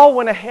 Saul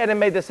went ahead and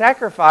made the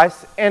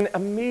sacrifice, and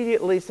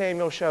immediately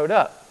Samuel showed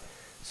up.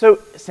 So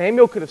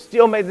Samuel could have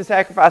still made the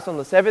sacrifice on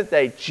the seventh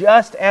day,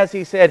 just as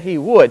he said he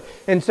would.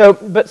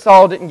 But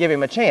Saul didn't give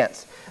him a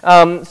chance.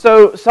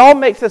 So Saul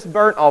makes this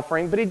burnt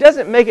offering, but he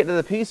doesn't make it to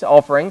the peace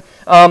offering.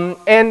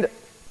 And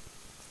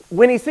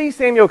when he sees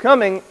Samuel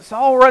coming,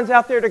 Saul runs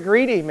out there to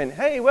greet him and,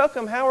 hey,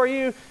 welcome, how are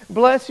you?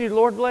 Bless you,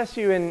 Lord bless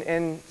you.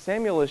 And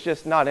Samuel is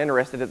just not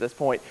interested at this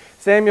point.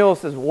 Samuel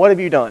says, what have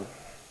you done?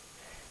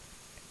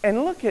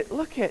 And look at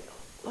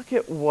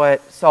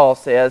what Saul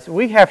says.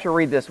 We have to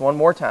read this one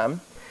more time,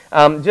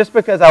 just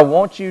because I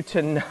want you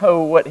to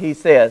know what he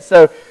says.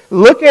 So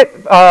look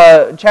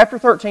at chapter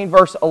 13,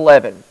 verse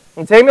 11.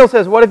 And Samuel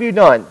says, what have you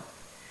done?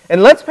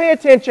 And let's pay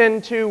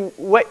attention to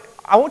what...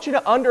 I want you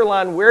to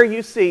underline where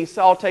you see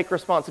Saul take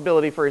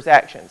responsibility for his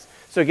actions.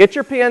 So get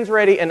your pens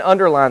ready and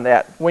underline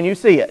that when you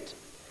see it.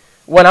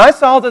 When I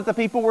saw that the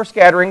people were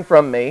scattering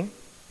from me,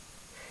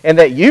 and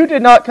that you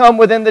did not come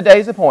within the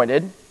days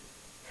appointed,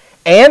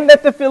 and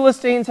that the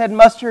Philistines had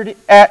mustered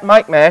at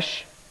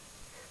Michmash,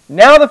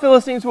 now the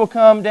Philistines will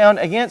come down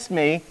against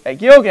me at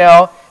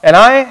Gilgal, and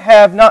I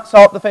have not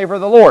sought the favor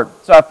of the Lord.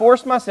 So I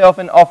forced myself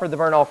and offered the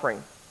burnt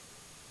offering.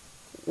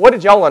 What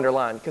did y'all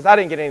underline? Because I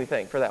didn't get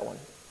anything for that one.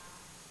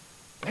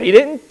 He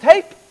didn't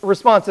take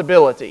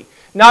responsibility.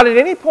 Not at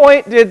any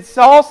point did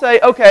Saul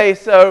say, okay,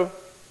 so,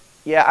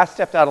 yeah, I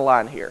stepped out of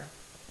line here.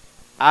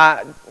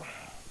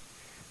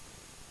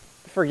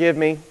 Forgive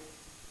me.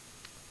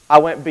 I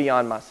went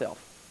beyond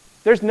myself.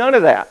 There's none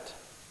of that.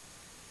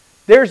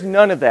 There's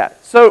none of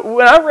that. So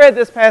when I read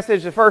this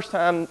passage the first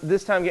time,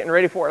 this time getting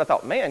ready for it, I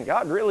thought, man,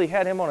 God really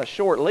had him on a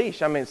short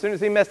leash. I mean, as soon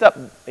as he messed up,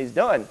 he's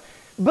done.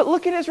 But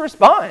look at his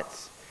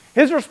response.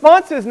 His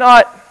response is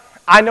not,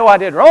 I know I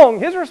did wrong.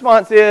 His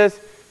response is,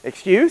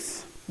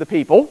 excuse the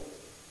people.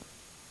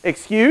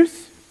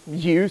 Excuse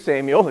you,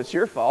 Samuel. It's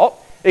your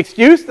fault.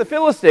 Excuse the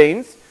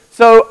Philistines.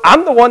 So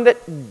I'm the one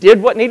that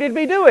did what needed to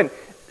be doing.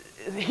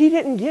 He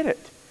didn't get it.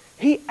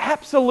 He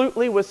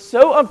absolutely was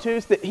so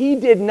obtuse that he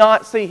did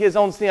not see his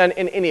own sin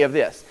in any of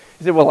this.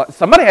 He said, well,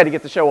 somebody had to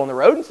get the show on the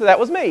road, and so that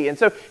was me. And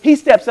so he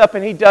steps up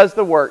and he does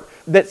the work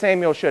that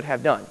Samuel should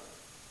have done.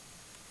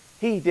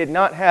 He did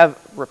not have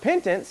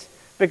repentance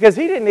because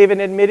he didn't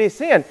even admit his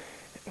sin.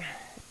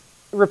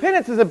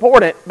 Repentance is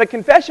important, but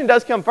confession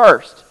does come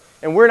first,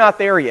 and we're not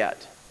there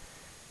yet.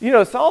 You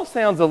know, Saul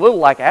sounds a little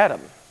like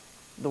Adam,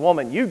 the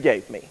woman you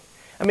gave me.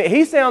 I mean,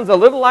 he sounds a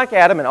little like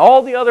Adam and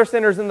all the other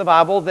sinners in the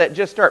Bible that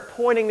just start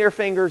pointing their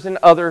fingers in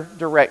other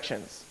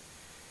directions.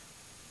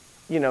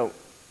 You know,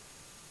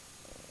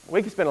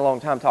 we could spend a long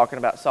time talking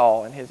about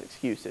Saul and his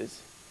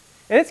excuses.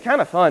 And it's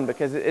kind of fun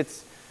because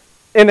it's,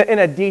 in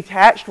a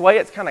detached way,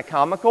 it's kind of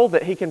comical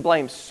that he can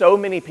blame so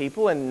many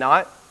people and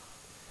not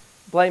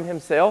blame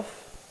himself.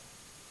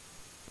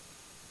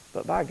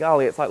 But by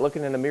golly, it's like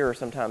looking in a mirror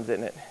sometimes,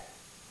 isn't it?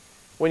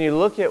 When you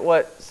look at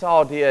what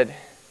Saul did,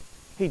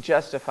 he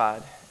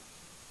justified.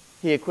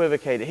 He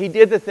equivocated. He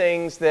did the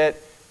things that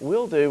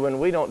we'll do when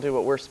we don't do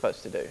what we're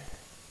supposed to do.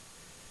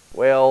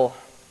 Well,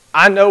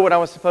 I know what I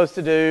was supposed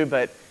to do,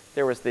 but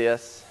there was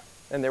this,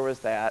 and there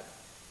was that,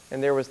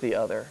 and there was the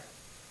other.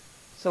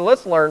 So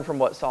let's learn from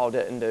what Saul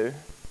didn't do.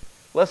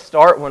 Let's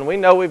start when we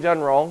know we've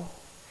done wrong.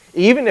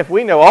 Even if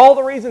we know all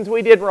the reasons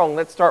we did wrong,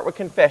 let's start with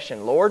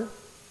confession. Lord,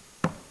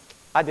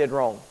 I did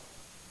wrong.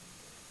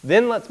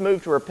 Then let's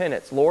move to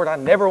repentance. Lord, I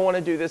never want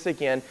to do this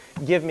again.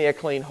 Give me a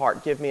clean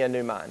heart. Give me a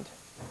new mind.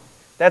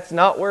 That's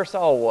not where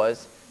Saul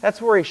was.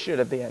 That's where he should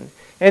have been.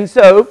 And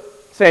so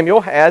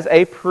Samuel has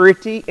a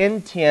pretty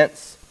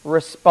intense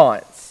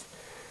response.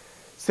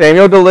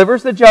 Samuel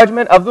delivers the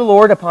judgment of the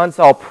Lord upon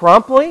Saul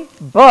promptly,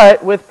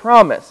 but with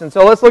promise. And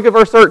so let's look at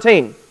verse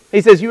 13.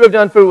 He says, you have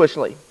done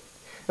foolishly.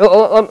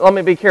 Let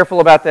me be careful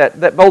about that.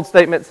 That bold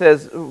statement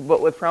says,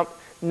 but with promise.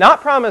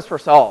 Not promise for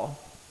Saul.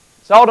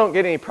 Saul don't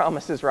get any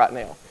promises right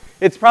now.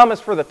 It's promise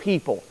for the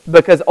people,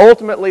 because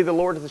ultimately the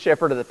Lord is the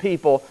shepherd of the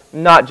people,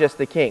 not just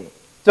the king.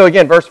 So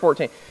again, verse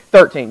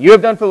 13, you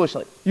have done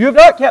foolishly. You have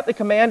not kept the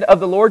command of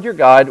the Lord your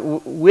God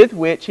with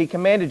which he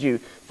commanded you.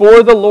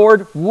 For the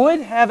Lord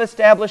would have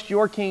established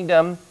your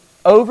kingdom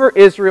over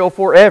Israel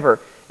forever.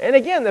 And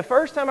again, the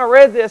first time I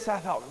read this, I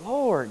thought,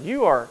 Lord,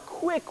 you are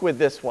quick with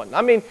this one.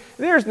 I mean,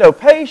 there's no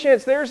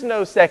patience, there's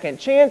no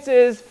second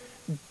chances.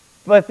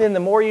 But then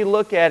the more you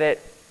look at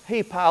it,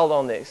 he piled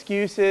on the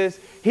excuses.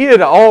 He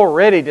had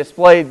already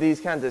displayed these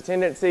kinds of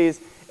tendencies,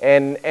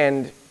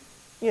 and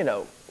you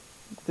know,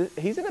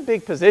 he's in a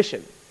big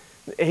position.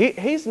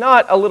 He's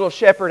not a little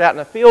shepherd out in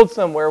a field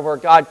somewhere where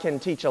God can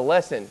teach a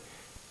lesson.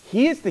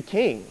 He is the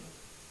king.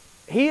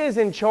 He is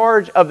in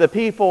charge of the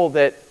people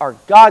that are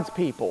God's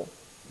people.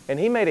 And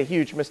he made a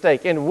huge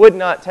mistake and would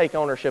not take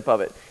ownership of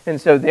it.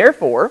 And so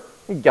therefore,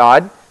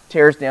 God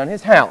tears down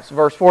his house.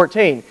 Verse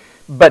 14,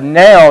 but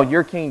now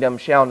your kingdom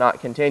shall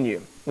not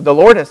continue. The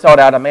Lord has sought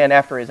out a man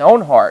after his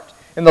own heart,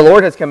 and the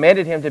Lord has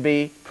commanded him to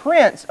be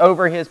prince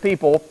over his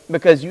people,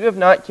 because you have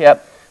not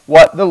kept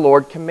what the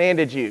Lord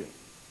commanded you.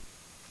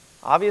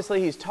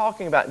 Obviously, he's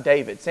talking about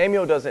David.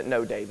 Samuel doesn't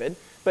know David,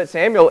 but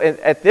Samuel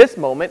at this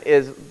moment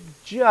is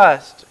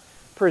just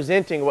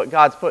presenting what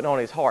God's putting on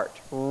his heart,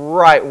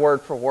 right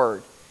word for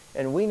word.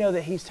 And we know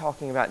that he's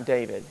talking about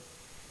David.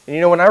 And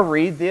you know, when I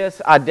read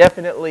this, I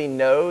definitely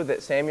know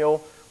that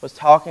Samuel was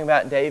talking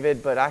about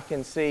David, but I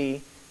can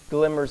see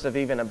glimmers of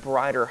even a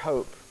brighter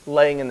hope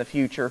laying in the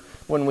future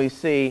when we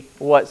see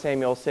what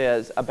Samuel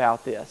says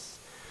about this.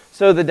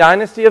 So the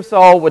dynasty of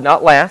Saul would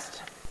not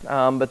last,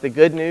 but the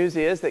good news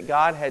is that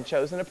God had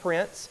chosen a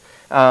prince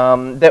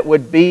that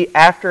would be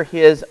after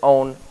his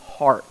own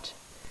heart.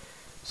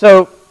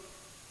 So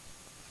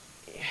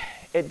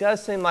it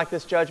does seem like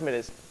this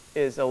judgment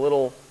is a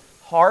little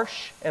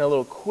harsh and a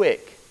little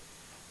quick.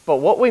 But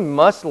what we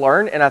must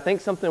learn, and I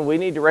think something we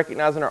need to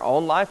recognize in our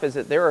own life, is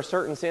that there are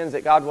certain sins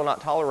that God will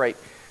not tolerate.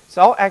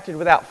 Saul acted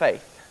without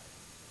faith.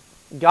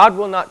 God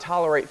will not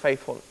tolerate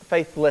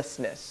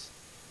faithlessness.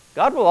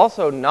 God will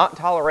also not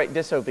tolerate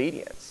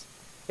disobedience.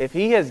 If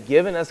he has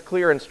given us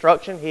clear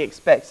instruction, he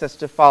expects us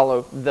to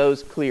follow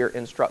those clear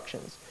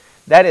instructions.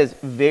 That is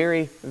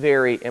very,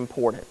 very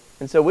important.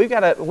 And so we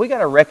got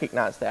to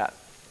recognize that.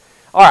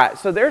 All right,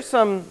 so there's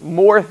some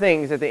more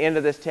things at the end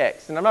of this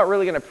text. And I'm not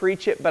really going to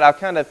preach it, but I'll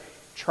kind of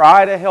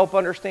try to help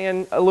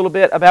understand a little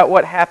bit about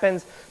what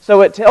happens.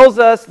 So it tells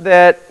us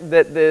that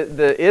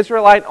the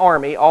Israelite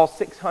army, all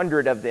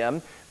 600 of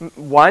them,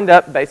 wind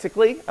up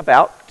basically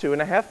about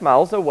 2.5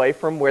 miles away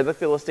from where the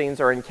Philistines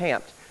are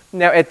encamped.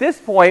 Now, at this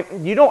point,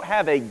 you don't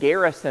have a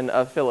garrison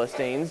of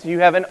Philistines. You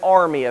have an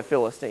army of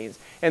Philistines.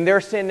 And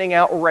they're sending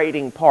out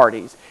raiding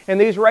parties.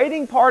 And these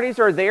raiding parties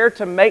are there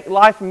to make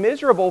life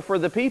miserable for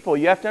the people.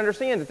 You have to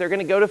understand that they're going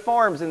to go to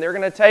farms and they're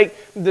going to take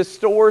the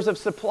stores of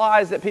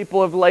supplies that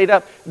people have laid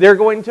up. They're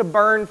going to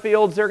burn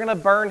fields. They're going to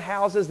burn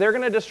houses. They're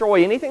going to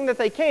destroy anything that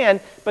they can.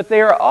 But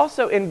they are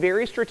also in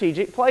very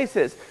strategic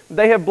places.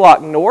 They have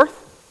blocked north.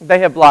 They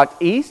have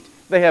blocked east.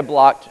 They have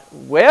blocked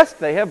west.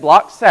 They have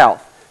blocked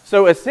south.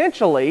 So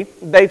essentially,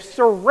 they've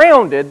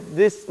surrounded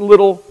this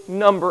little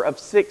number of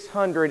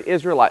 600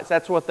 Israelites.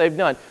 That's what they've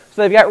done.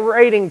 So they've got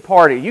raiding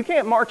party. You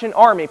can't march an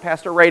army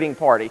past a raiding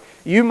party.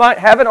 You might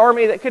have an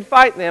army that could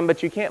fight them,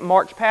 but you can't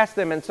march past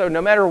them. And so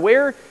no matter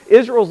where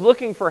Israel's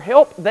looking for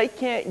help, they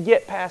can't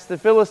get past the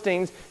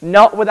Philistines,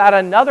 not without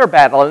another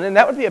battle. And then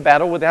that would be a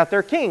battle without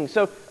their king.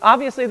 So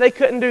obviously they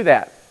couldn't do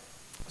that.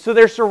 So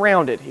they're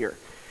surrounded here.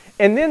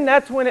 And then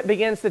that's when it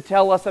begins to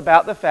tell us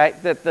about the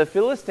fact that the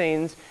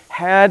Philistines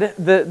had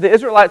the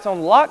Israelites on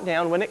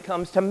lockdown when it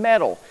comes to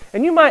metal.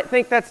 And you might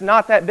think that's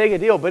not that big a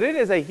deal, but it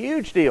is a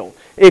huge deal.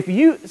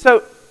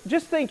 So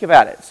just think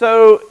about it.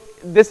 So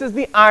this is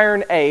the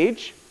Iron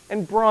Age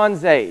and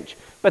Bronze Age,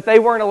 but they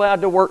weren't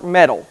allowed to work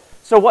metal.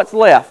 So what's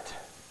left?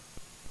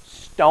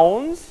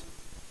 Stones?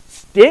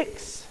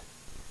 Sticks?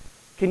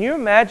 Can you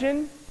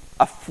imagine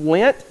a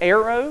flint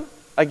arrow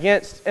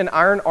against an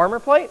iron armor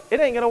plate? It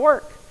ain't going to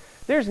work.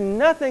 There's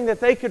nothing that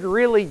they could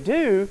really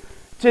do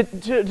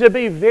to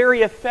be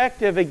very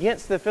effective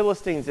against the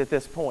Philistines at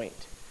this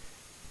point.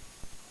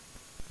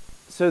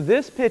 So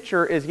this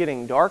picture is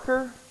getting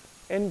darker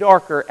and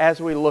darker as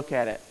we look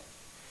at it.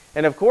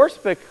 And of course,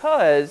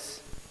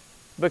 because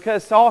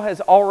Saul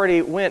has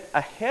already went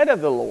ahead of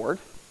the Lord,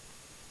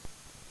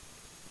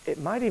 it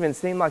might even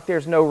seem like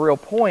there's no real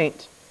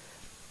point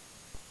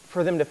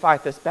for them to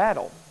fight this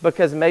battle,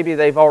 because maybe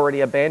they've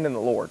already abandoned the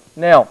Lord.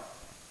 Now,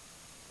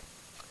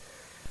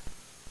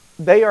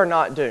 they are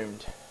not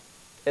doomed.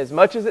 As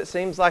much as it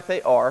seems like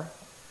they are,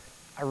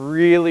 I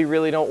really,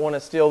 really don't want to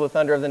steal the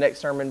thunder of the next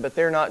sermon, but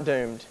they're not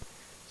doomed.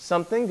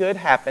 Something good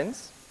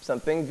happens.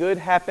 Something good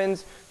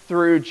happens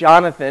through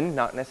Jonathan,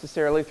 not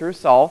necessarily through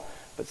Saul,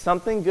 but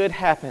something good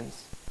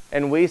happens.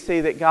 And we see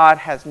that God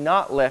has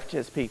not left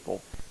His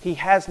people. He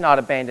has not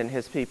abandoned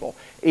His people.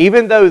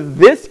 Even though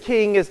this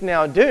king is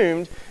now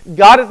doomed,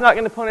 God is not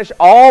going to punish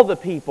all the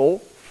people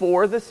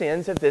for the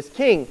sins of this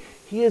king.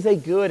 He is a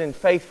good and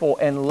faithful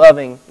and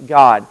loving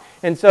God.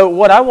 And so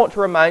what I want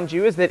to remind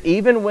you is that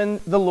even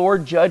when the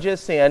Lord judges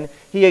sin,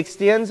 He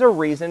extends a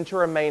reason to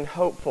remain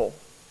hopeful.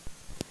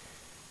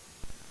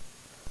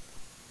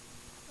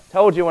 I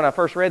told you when I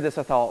first read this,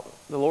 I thought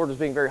the Lord was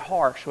being very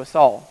harsh with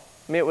Saul.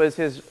 I mean, it was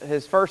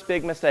his first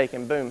big mistake,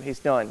 and boom, he's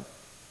done.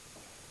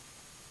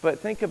 But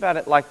think about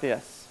it like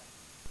this.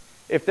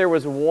 If there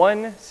was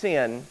one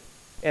sin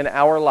in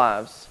our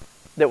lives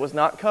that was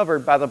not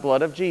covered by the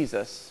blood of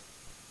Jesus,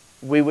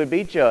 we would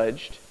be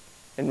judged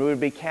and we would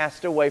be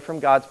cast away from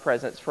God's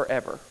presence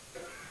forever.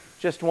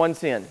 Just one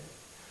sin.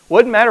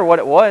 Wouldn't matter what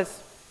it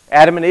was.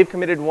 Adam and Eve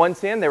committed one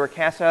sin. They were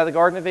cast out of the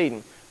Garden of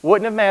Eden.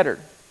 Wouldn't have mattered.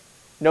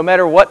 No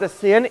matter what the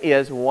sin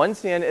is, one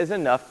sin is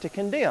enough to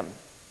condemn.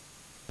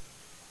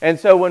 And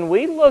so when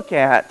we look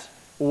at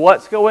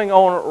what's going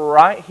on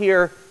right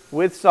here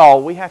with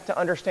Saul, we have to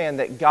understand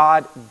that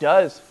God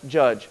does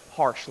judge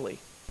harshly.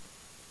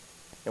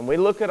 And we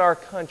look at our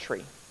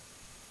country.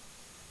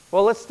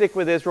 Well, let's stick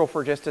with Israel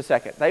for just a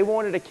second. They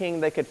wanted a king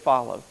they could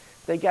follow.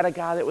 They got a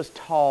guy that was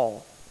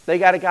tall. They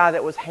got a guy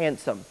that was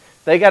handsome.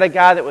 They got a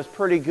guy that was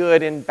pretty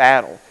good in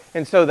battle.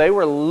 And so they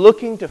were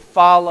looking to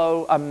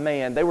follow a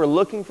man. They were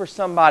looking for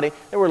somebody.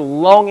 They were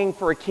longing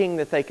for a king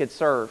that they could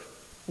serve.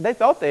 They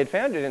thought they had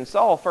found it in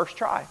Saul first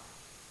try.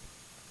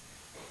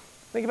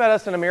 Think about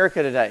us in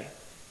America today.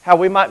 How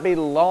we might be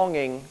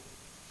longing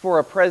for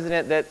a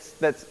president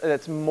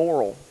that's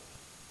moral.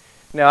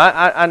 Now,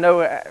 I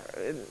know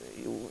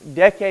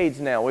decades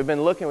now we've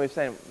been looking, we've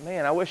saying,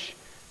 man, I wish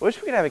we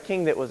could have a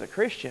king that was a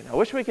Christian. I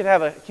wish we could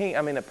have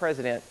a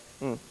president.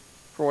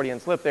 Freudian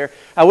slip there.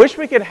 I wish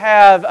we could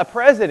have a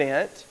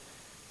president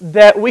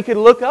that we could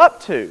look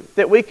up to,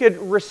 that we could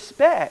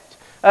respect.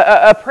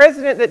 A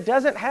president that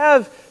doesn't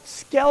have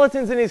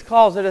skeletons in his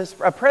closet,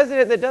 a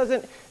president that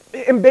doesn't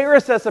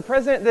embarrass us, a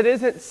president that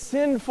isn't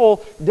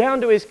sinful down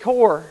to his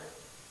core.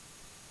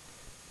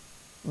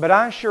 But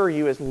I assure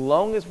you, as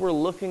long as we're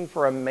looking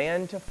for a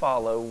man to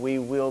follow, we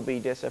will be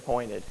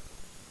disappointed.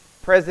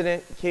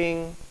 President,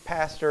 king,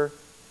 pastor,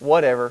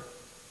 whatever,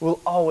 we'll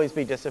always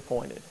be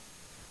disappointed.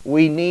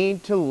 We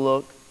need to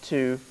look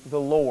to the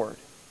Lord.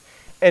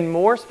 And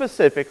more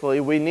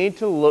specifically, we need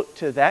to look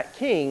to that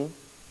king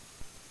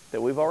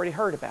that we've already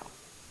heard about,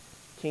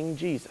 King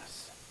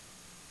Jesus.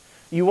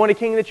 You want a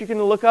king that you can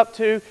look up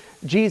to?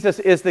 Jesus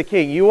is the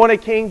king. You want a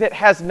king that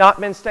has not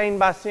been stained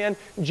by sin?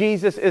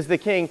 Jesus is the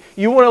king.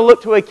 You want to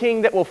look to a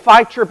king that will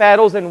fight your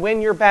battles and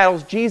win your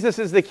battles? Jesus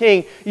is the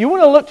king. You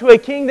want to look to a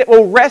king that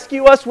will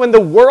rescue us when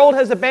the world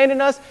has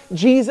abandoned us?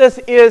 Jesus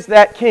is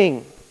that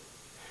king.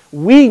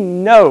 We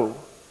know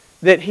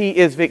that He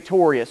is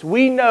victorious.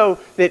 We know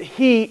that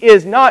He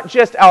is not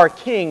just our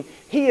king.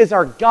 He is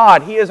our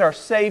God. He is our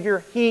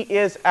Savior. He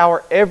is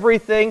our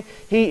everything.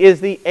 He is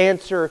the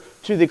answer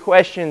to the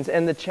questions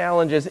and the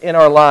challenges in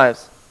our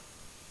lives.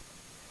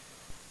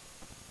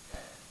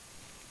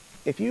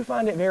 If you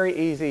find it very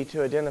easy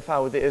to identify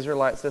with the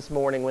Israelites this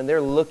morning when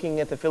they're looking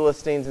at the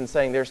Philistines and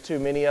saying there's too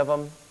many of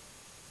them,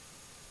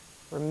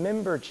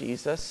 remember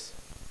Jesus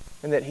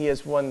and that He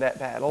has won that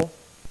battle.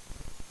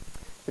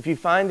 If you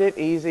find it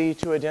easy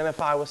to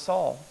identify with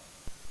Saul,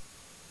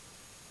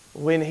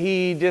 when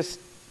he just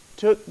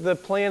took the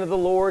plan of the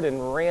Lord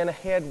and ran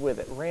ahead with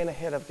it, ran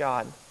ahead of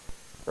God,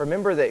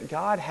 remember that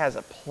God has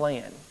a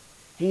plan.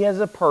 He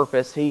has a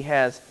purpose. He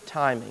has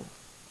timing.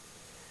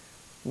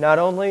 Not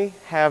only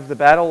have the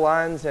battle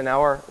lines in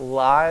our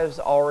lives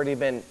already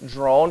been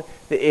drawn,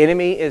 the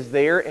enemy is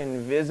there,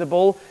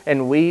 invisible,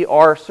 and we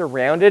are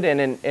surrounded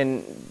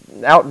and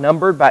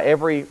outnumbered by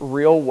every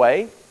real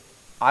way.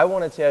 I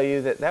want to tell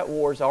you that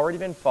war's already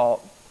been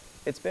fought.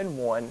 It's been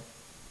won.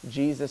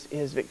 Jesus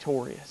is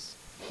victorious.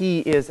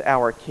 He is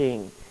our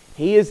King.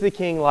 He is the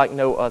King like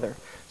no other.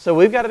 So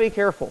we've got to be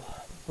careful.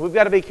 We've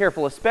got to be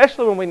careful,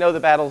 especially when we know the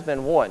battle's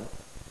been won.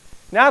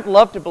 Now, I'd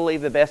love to believe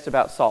the best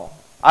about Saul.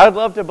 I'd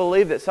love to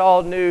believe that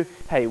Saul knew,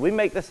 hey, we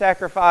make the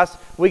sacrifice,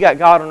 we got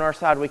God on our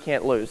side, we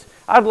can't lose.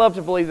 I'd love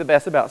to believe the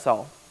best about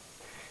Saul.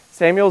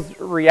 Samuel's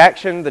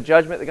reaction, the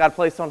judgment that God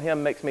placed on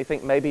him, makes me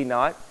think maybe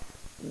not.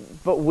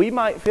 But we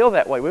might feel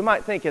that way. We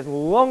might think as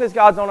long as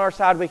God's on our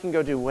side, we can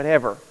go do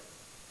whatever.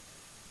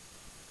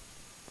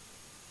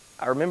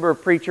 I remember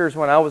preachers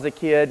when I was a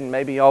kid, and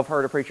maybe y'all have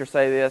heard a preacher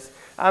say this,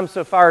 I'm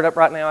so fired up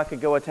right now I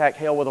could go attack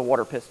hell with a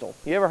water pistol.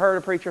 You ever heard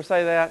a preacher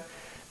say that?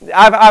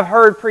 I've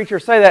heard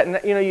preachers say that,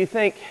 and you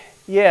think,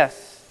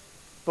 yes,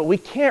 but we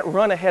can't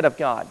run ahead of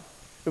God.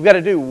 We've got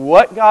to do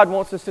what God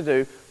wants us to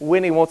do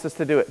when He wants us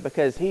to do it,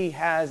 because He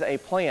has a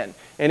plan.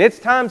 And it's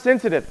time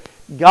sensitive.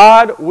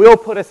 God will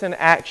put us in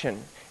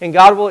action. And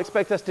God will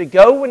expect us to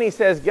go when He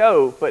says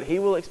go, but He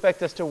will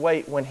expect us to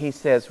wait when He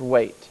says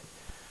wait.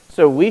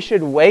 So we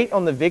should wait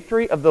on the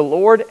victory of the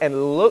Lord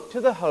and look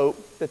to the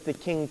hope that the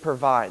King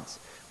provides.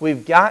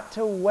 We've got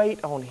to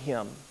wait on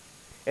Him.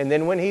 And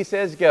then when He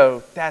says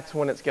go, that's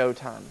when it's go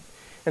time.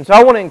 And so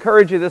I want to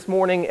encourage you this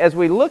morning as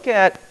we look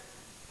at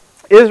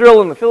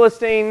Israel and the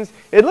Philistines.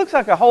 It looks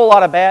like a whole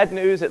lot of bad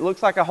news. It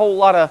looks like a whole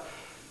lot of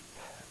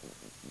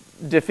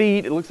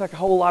defeat. It looks like a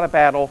whole lot of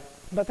battle.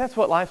 But that's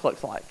what life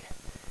looks like.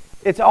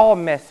 It's all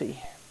messy.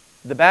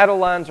 The battle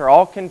lines are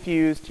all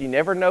confused. You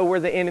never know where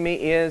the enemy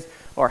is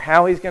or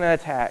how he's going to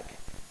attack.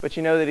 But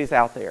you know that he's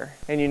out there.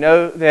 And you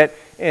know that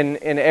in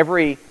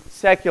every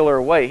secular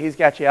way, he's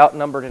got you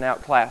outnumbered and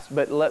outclassed.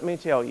 But let me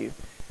tell you,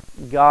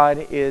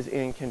 God is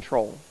in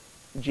control.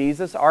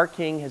 Jesus, our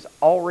King, has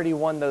already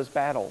won those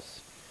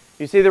battles.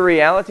 You see, the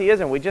reality is,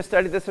 and we just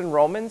studied this in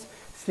Romans,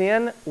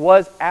 sin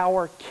was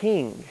our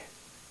king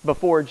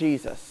before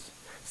Jesus.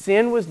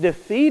 Sin was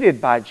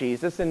defeated by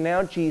Jesus, and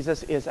now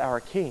Jesus is our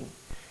King.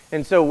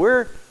 And so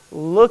we're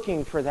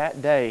looking for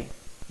that day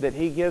that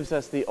He gives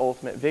us the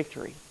ultimate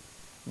victory.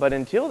 But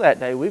until that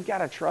day, we've got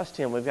to trust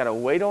Him. We've got to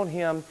wait on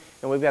Him,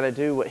 and we've got to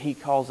do what He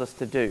calls us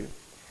to do.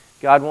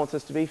 God wants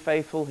us to be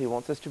faithful. He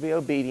wants us to be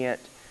obedient.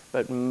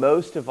 But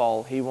most of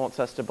all, He wants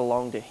us to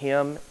belong to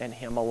Him and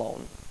Him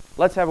alone.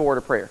 Let's have a word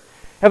of prayer.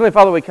 Heavenly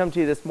Father, we come to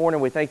You this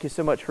morning. We thank You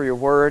so much for Your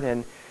word.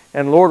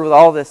 And Lord, with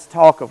all this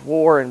talk of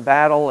war and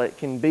battle, it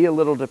can be a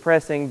little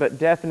depressing, but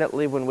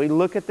definitely when we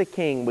look at the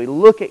King, we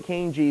look at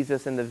King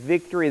Jesus and the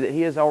victory that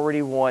He has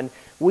already won,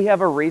 we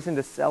have a reason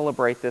to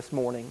celebrate this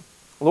morning.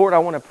 Lord, I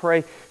want to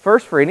pray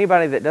first for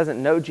anybody that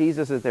doesn't know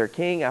Jesus as their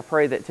King. I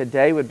pray that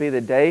today would be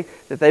the day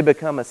that they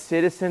become a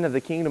citizen of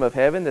the kingdom of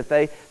heaven, that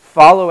they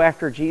follow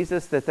after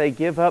Jesus, that they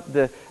give up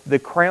the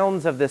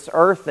crowns of this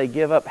earth, they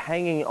give up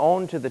hanging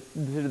on to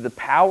the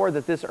power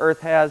that this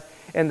earth has,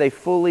 and they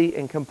fully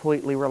and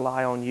completely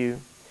rely on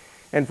You.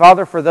 And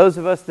Father, for those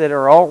of us that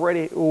are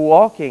already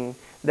walking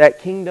that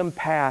kingdom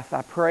path,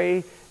 I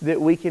pray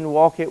that we can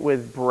walk it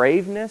with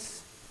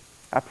braveness.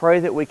 I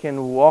pray that we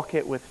can walk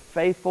it with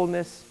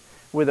faithfulness,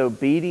 with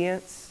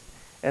obedience,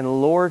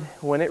 and Lord,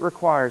 when it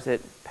requires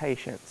it,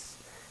 patience.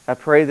 I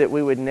pray that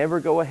we would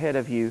never go ahead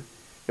of You,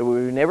 that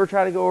we would never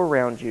try to go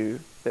around You,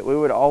 that we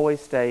would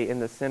always stay in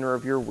the center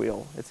of Your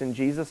will. It's in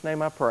Jesus'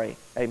 name I pray.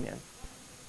 Amen.